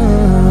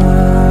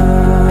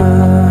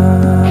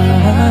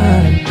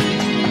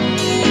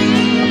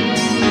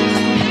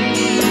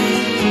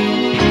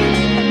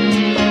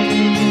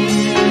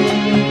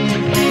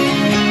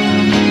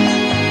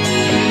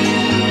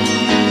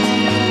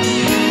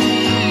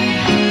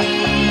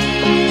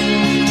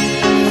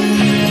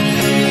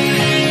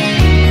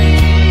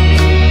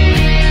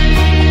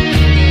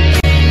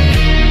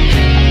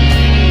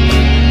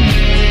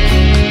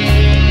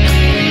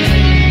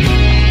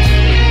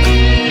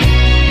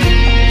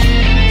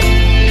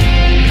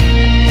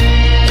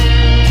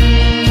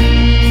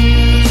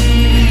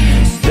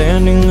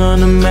 Standing on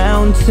a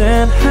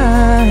mountain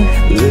high,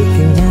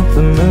 looking at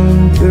the moon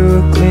through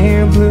a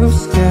clear blue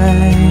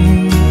sky.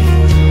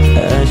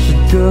 I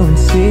should go and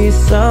see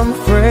some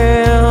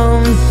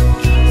friends,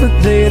 but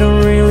they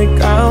don't really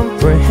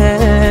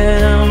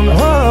comprehend.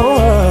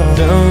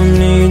 Don't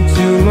need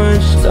too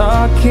much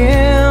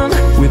talking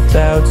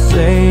without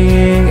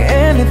saying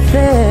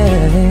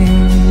anything.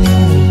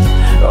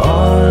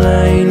 All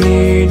I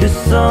need is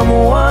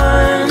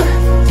someone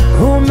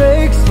who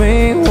makes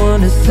me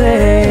wanna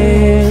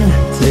sing.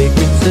 Take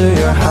me to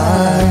your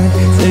heart,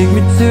 take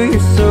me to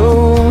your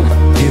soul.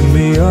 Give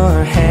me your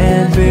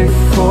hand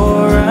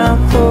before I'm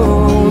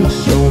old.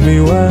 Show me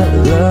what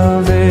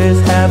love is,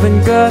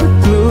 haven't got a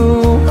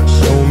clue.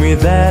 Show me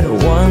that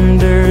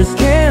wonders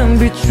can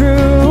be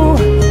true.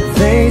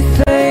 They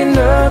say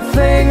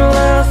nothing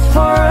lasts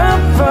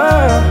forever.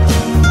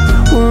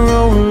 We're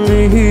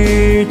only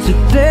here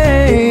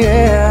today,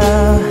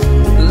 yeah.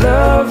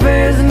 Love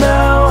is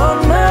now or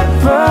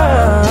never.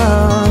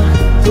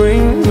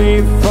 Bring me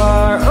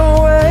far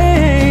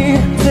away.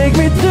 Take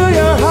me to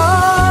your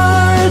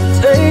heart,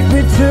 take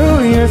me to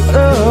your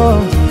soul.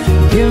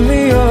 Give me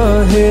your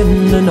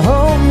hand and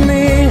hold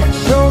me.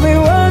 Show me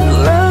what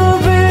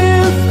love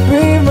is,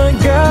 be my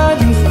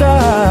guiding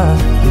star.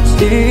 It's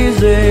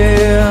easy.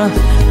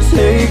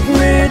 Take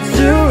me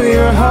to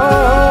your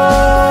heart.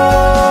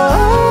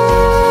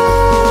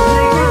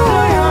 Take me to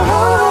your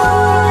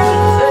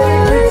heart,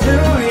 take me to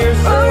your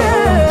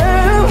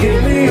soul.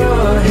 Give me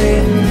your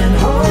hand and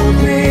hold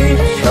me.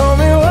 Show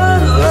me what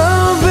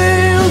love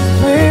is,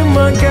 be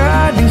my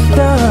guiding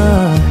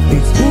star.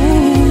 It's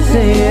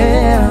easy,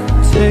 yeah.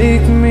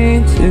 Take me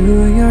to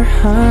your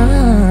heart.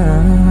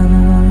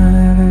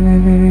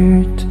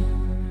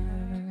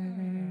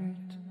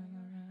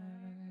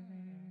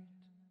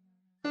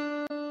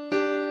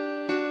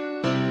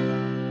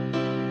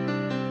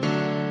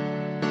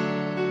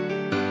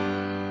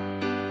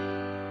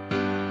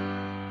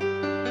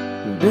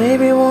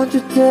 Baby, won't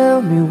you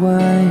tell me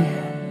why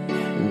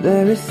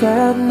there is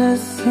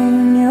sadness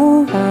in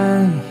your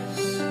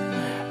eyes?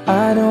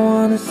 I don't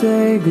wanna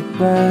say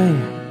goodbye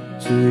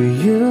to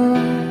you.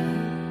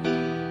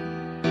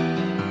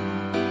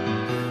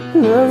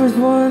 Love is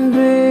one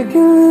big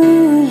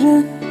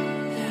illusion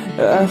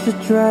I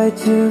should try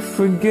to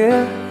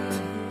forget,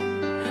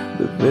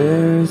 but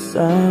there is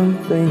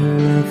something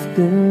left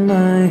in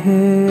my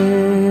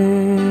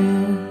head.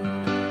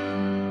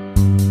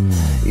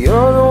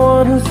 You're the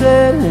one who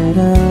set it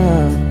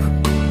up,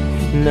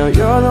 now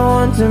you're the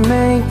one to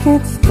make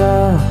it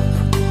stop.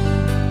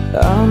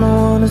 I'm the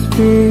one who's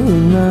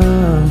feeling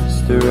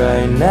lost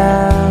right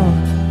now.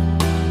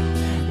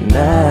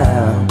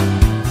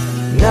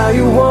 Now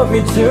you want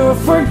me to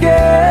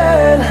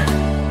forget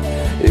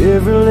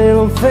every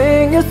little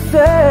thing you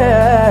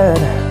said,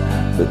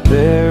 but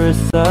there is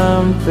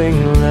something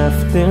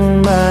left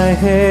in my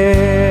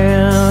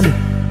head.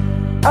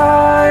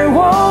 I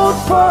won't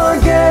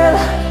forget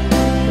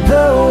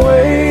the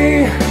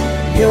way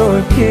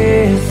you're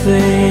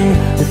kissing,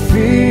 the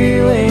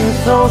feeling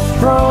so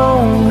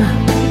strong,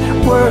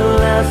 we're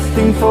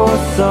lasting for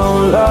so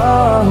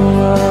long.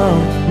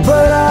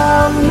 But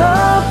I'm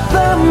not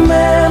the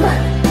man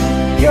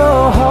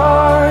your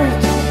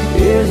heart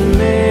is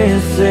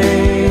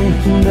missing.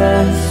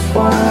 That's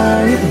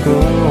why you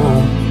go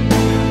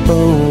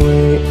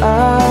away.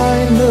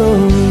 I know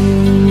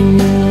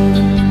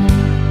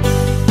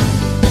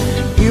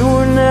you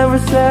were never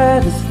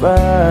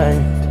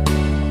satisfied,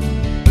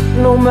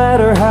 no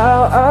matter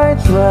how I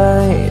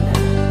tried.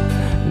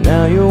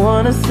 Now you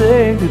wanna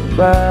say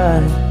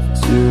goodbye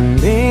to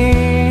me.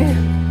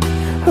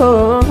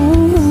 Oh,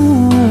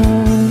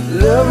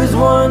 love is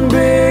one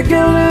big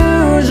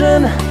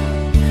illusion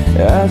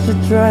I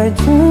should try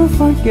to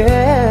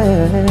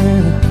forget,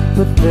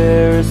 but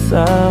there is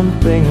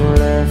something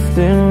left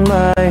in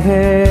my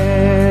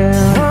head.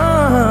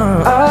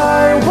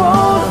 I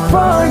won't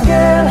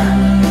forget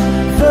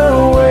the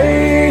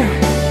way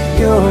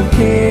you're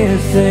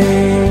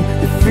kissing,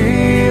 the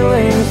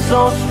feeling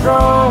so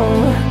strong,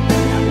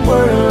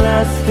 we're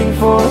lasting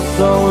for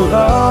so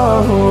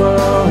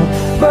long.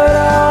 But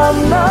I'm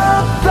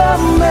not the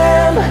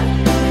man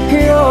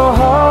your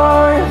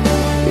heart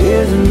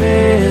is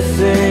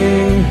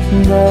missing.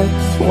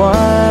 That's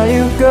why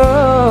you go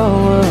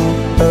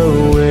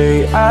away.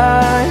 I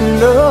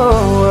know.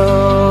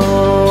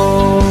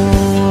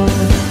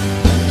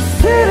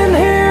 Sitting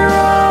here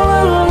all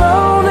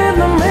alone in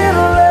the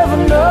middle of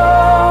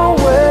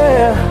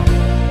nowhere,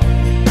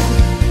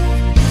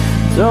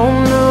 don't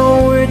know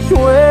which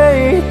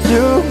way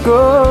to go.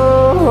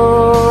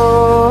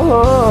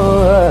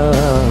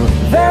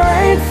 There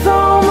ain't so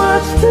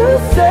much to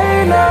say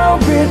now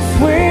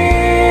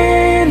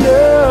between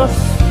us.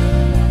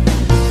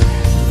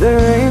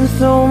 There ain't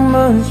so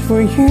much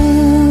for you,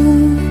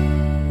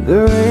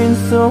 there ain't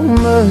so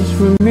much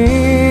for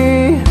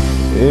me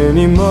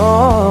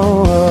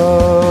anymore.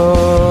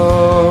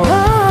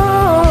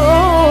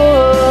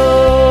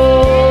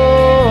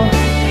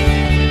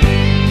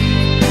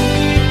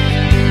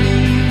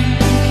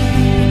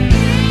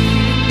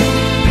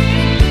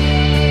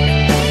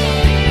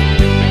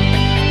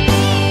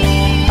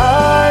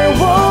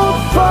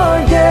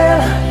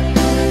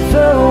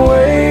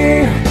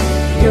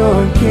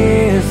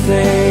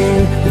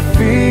 Kissing, the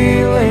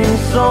feeling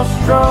so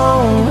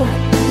strong,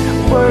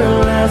 we're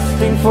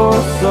lasting for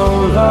so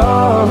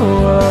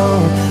long.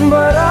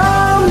 But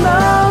I'm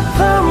not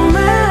the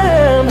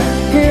man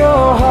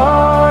your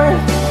heart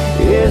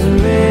is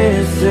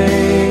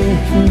missing.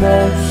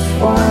 That's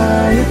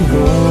why you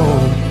go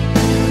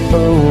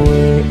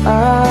away. I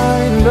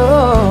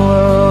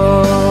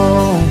know.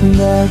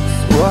 That's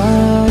why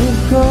you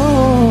go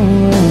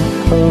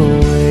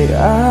away. I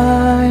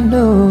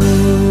know.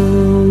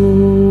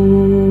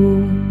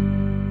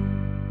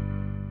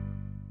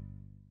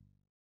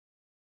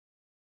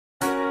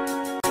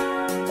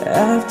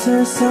 After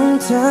some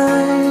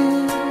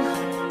time,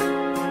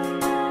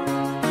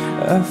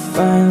 I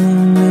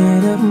finally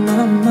made up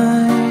my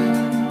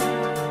mind.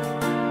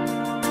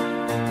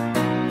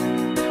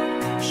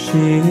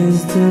 She is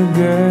the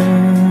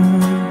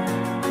girl,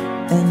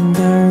 and I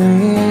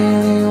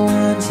really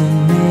want to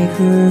make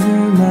her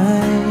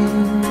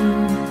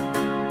mine.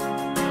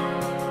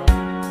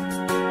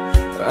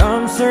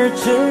 I'm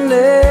searching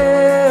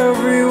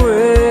everywhere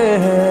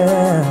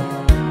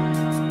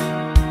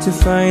to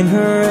find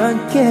her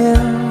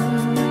again.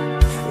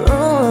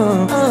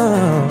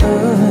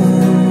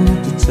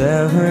 To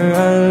tell her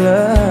I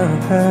love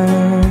her,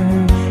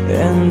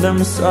 and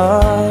I'm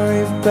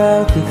sorry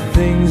about the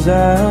things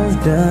I've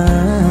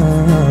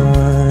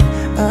done.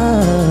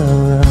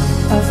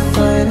 I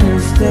find her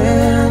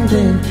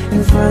standing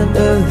in front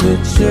of the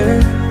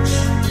church,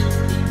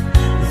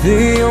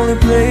 the only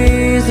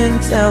place in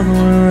town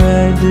where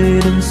I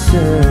didn't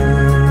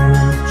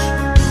search.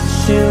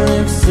 She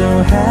looks so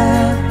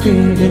happy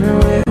in her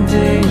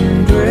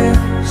wedding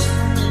dress,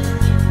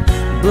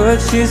 but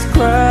she's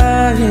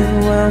crying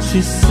while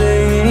she's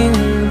saying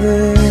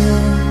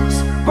this.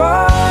 Boy,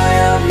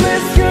 I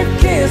miss your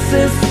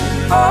kisses,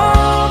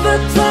 all the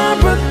time,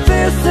 but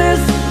this is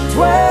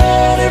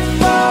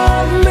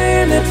 25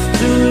 minutes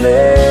too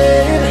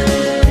late.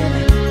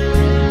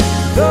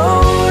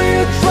 Though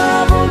you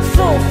traveled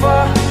so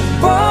far,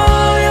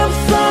 boy, I'm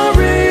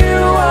sorry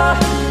you are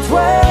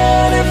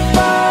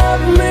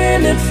 25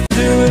 minutes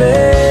too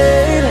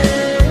late.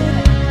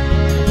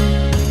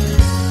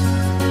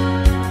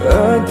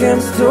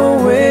 Against the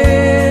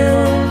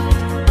wind,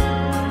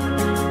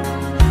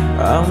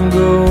 I'm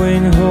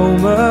going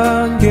home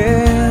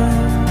again,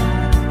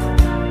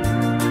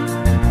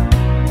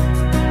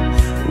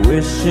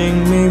 wishing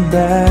me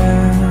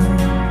back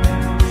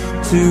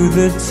to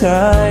the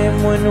time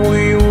when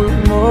we were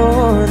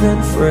more than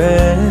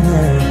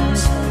friends.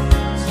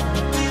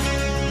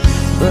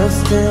 But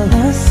still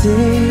I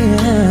see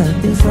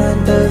it in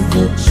front of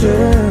the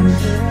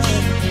church,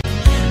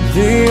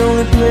 the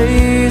only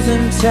place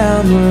in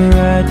town where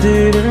I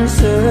didn't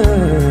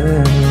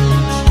search.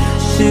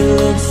 She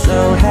looked so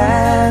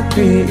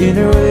happy in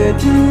her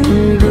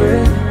wedding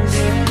dress,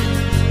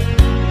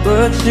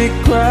 but she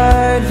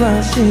cried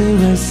while she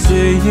was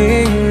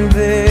saying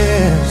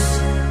this: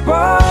 boy,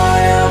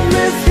 I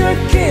miss your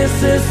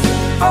kisses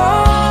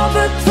all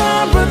the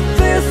time, but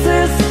this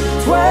is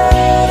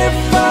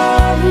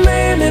 25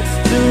 minutes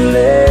too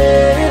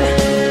late.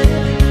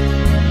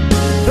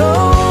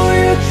 Though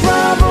you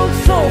traveled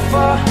so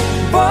far,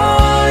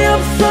 boy,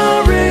 I'm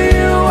sorry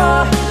you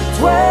are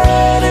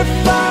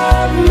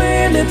 25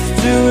 minutes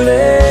too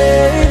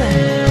late.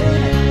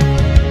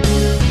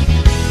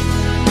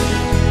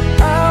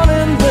 Out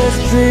in the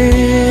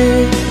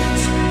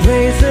streets,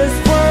 places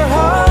for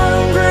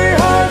hungry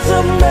hearts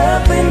have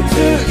nothing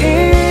to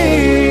eat.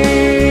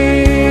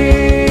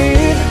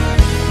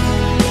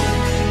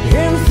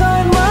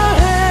 Inside my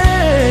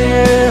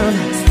head,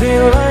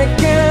 still I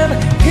can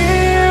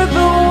hear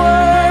the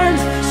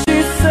words she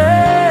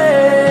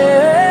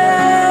said.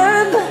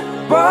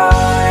 Boy,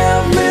 I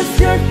miss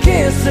your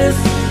kisses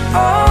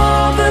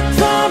all the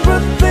time,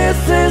 but this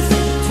is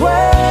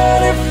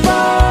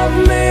 25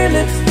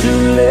 minutes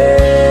too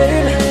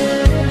late.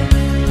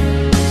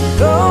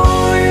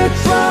 Though you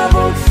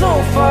traveled so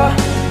far,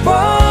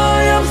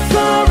 boy, I'm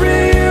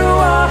sorry you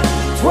are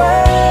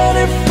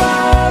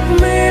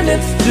 25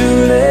 minutes too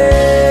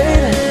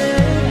late.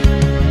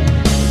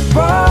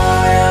 Boy,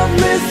 I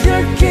miss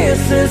your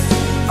kisses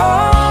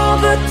all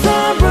the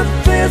time, but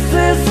this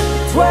is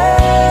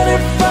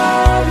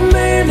 25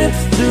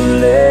 minutes too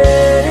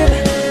late.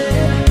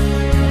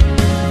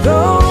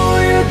 Though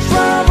you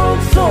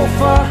traveled so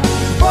far,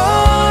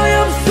 boy,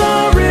 I'm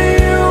sorry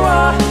you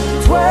are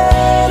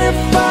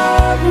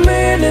 25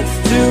 minutes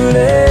too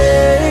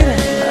late.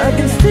 I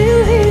can still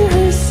hear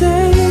her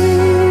say,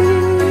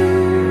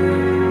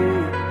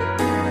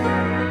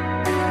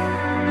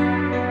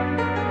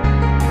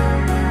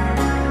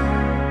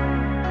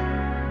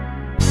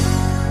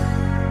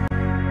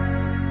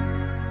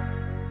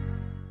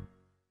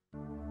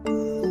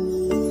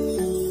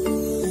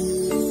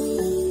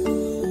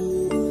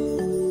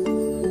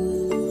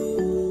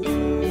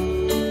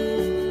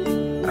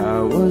 I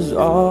was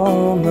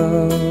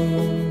almost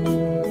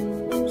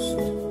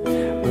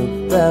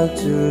about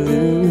to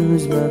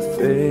lose my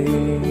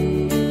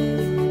faith,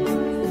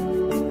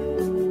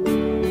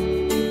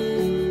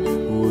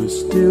 was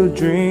still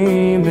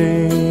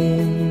dreaming,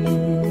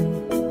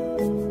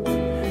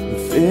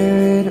 fear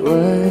it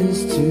was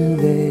too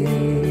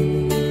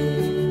late.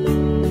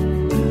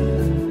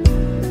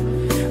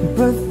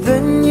 But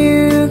then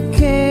you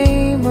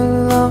came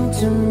along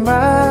to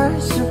my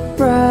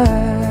surprise,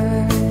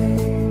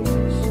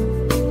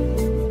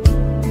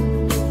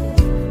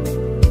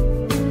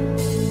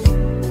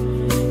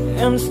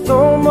 and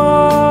stole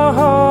my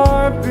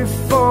heart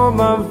before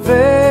my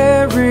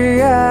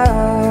very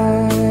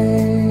eyes.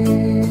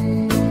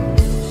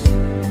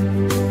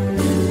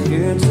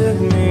 You took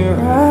me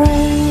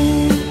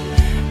right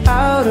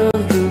out of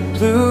the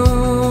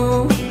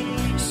blue,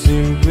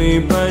 simply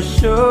by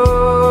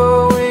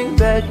showing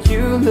that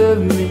you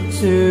love me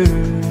too,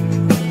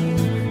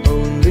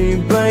 only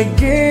by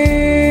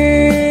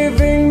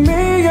giving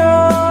me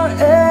your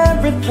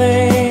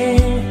everything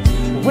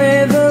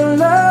with a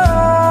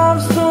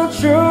love so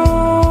true.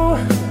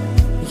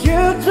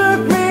 You took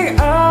me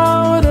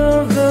out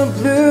of the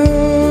blue.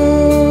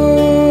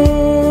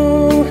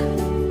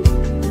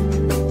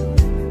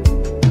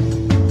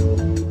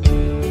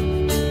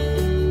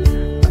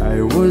 I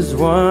was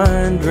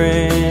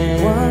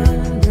wondering what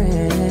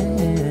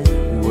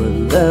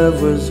love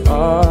was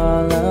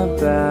all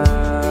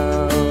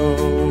about.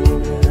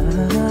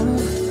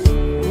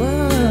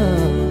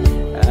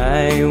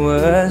 I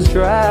was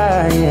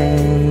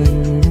trying,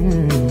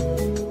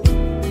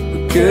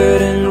 but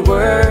couldn't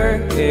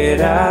work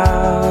it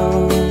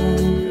out.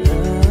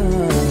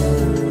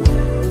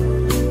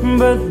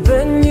 But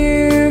then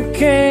you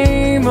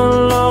came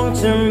along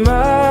to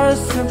my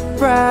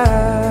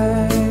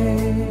surprise,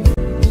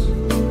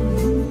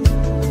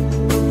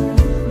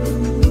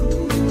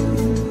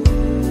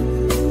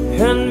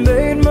 and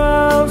made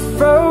my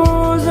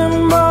frozen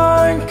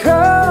mind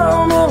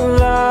come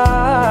alive.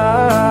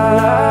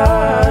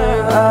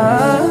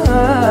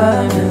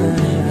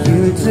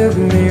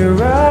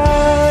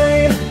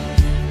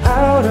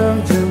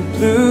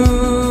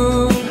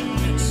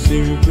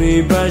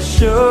 simply by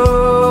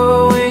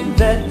showing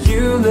that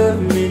you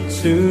love me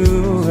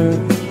too.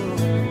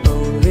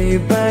 Only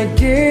by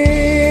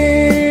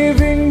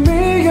giving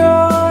me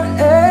your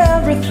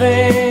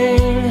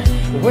everything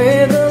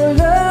with a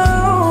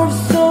love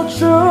so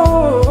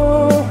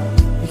true.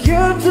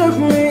 You took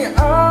me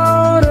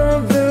out of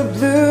the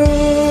blue.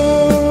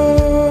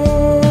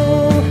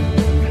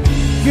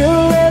 You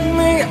led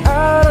me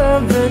out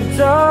of the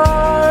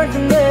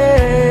darkness.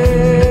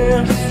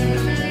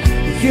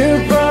 You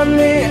brought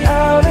me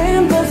out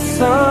in the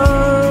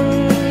sun.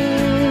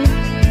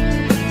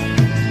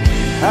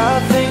 I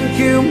think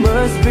you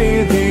must be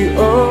the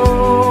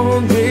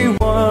only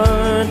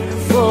one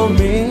for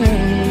me,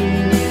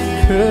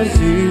 'cause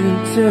you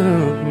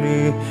took me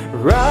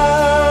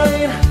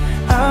right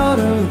out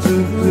of the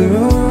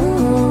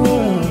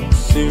blue,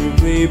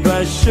 simply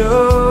by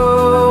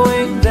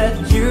showing that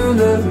you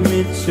love me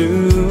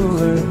too.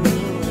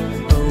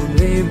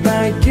 Only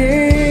by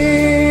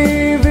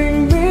giving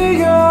me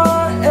your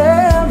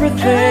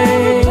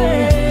everything,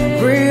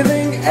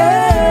 breathing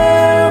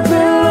air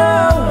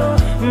below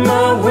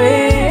my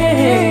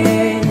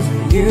wings.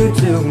 You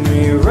took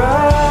me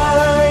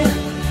right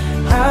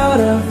out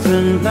of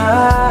the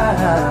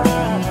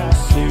night,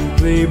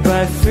 simply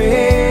by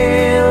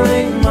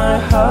filling my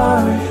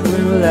heart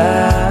with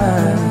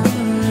light.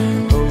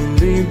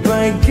 Only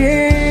by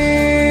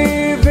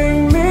giving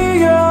me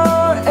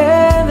your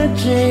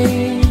energy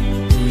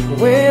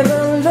with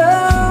a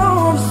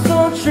love so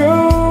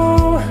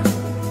true.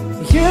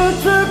 You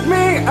took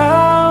me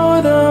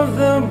out of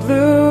the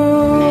blue.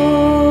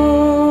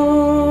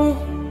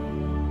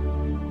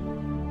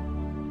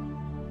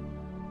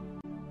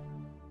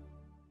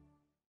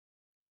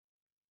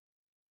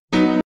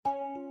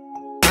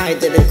 I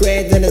did a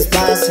great and a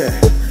sponsor,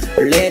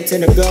 left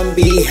in a gun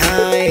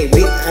behind.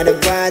 We are the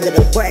bride that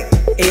I break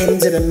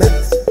into the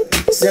mouth.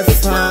 The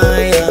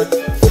fire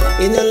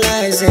in the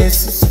lies is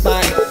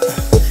spike.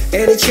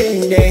 Any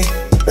change day,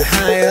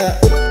 higher,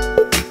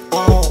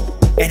 on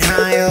and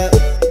higher.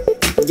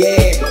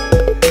 Yeah,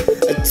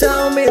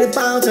 tell me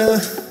about her.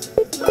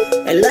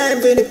 I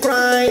live in the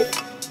cry.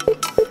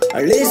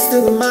 I listen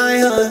to my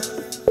heart.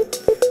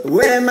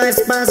 Where my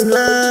spots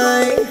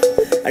lie.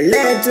 I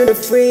led to the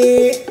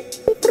free.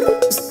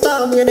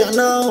 Stop, you don't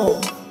know.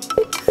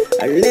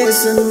 I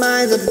listen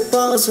my the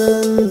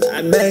person.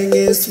 I make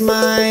you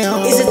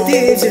smile. It's a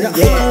deep to the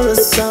heart of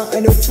song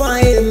and the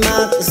fire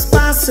mouth is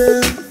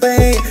passing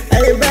pain. I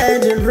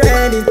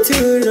ready to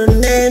the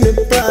name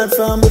apart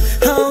from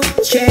home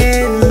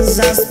chains.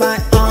 I spy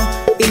on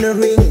in the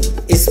ring.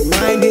 It's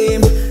my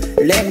dream.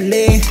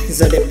 Lately,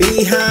 so the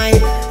behind.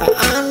 I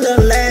am the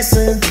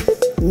lesson.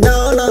 No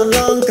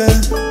longer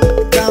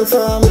come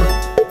from.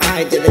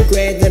 I did a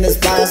great and a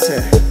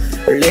sponsor.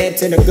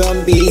 Left in a gun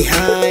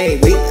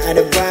behind. We are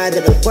the bride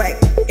that I break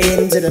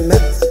into the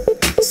mouth.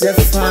 The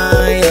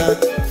fire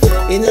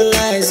in the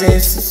lies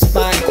is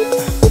spike.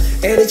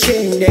 Any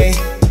change day,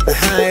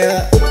 higher,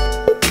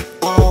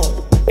 on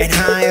and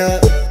higher.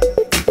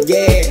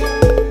 Yeah,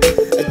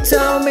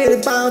 tell me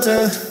about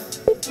her.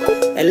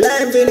 I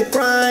live in the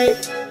cry.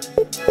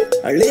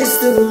 I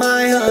listen to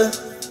my heart.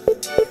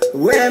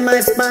 Where my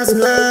spots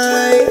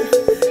lie.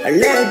 I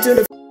led to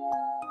the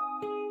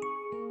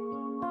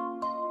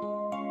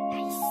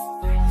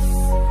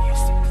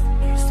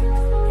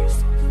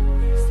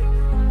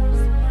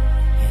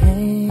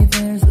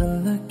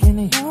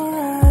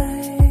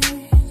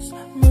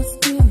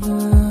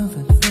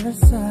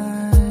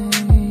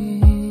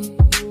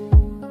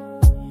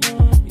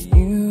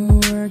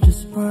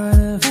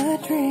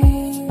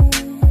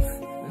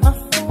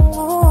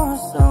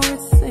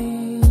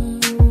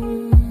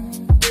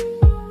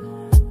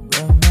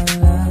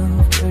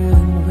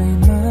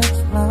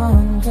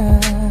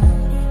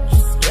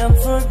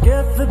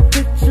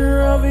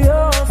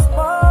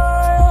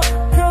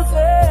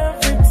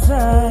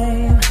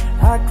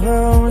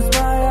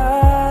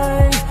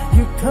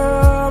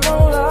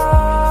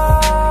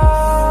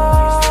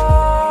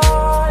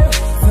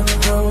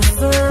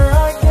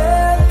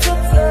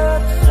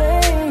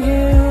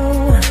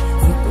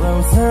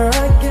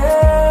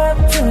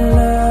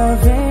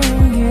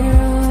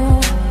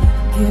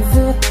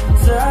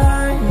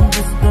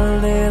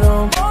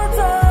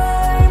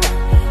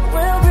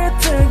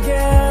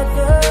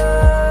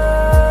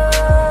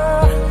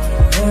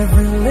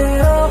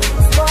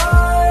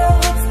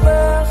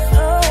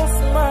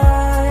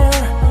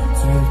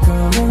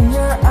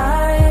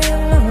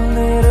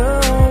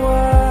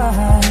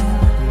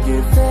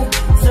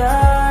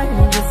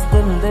time, just a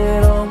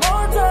little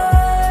more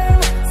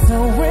time, so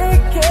we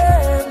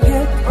can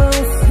get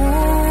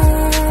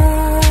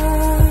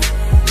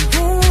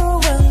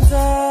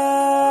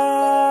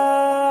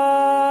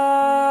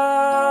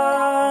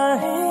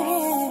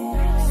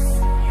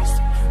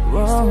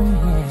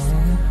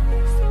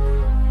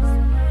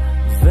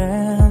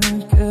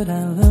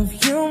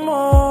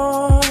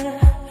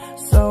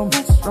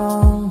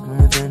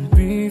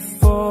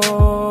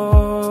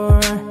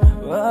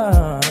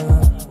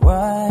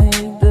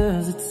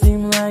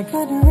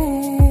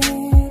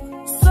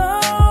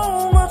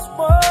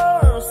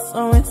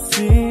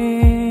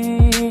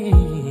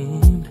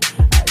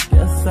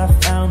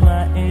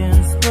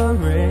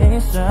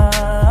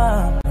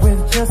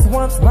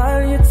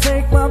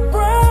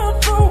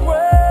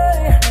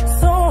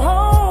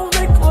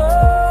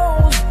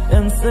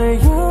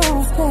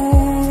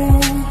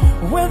stay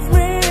with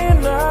me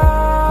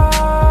now,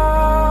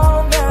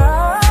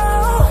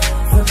 now.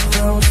 The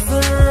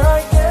closer I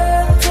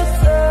get to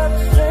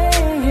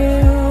touching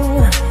you,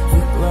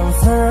 the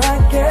closer I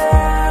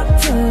get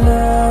to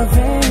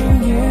loving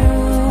you.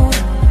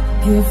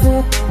 Give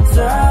it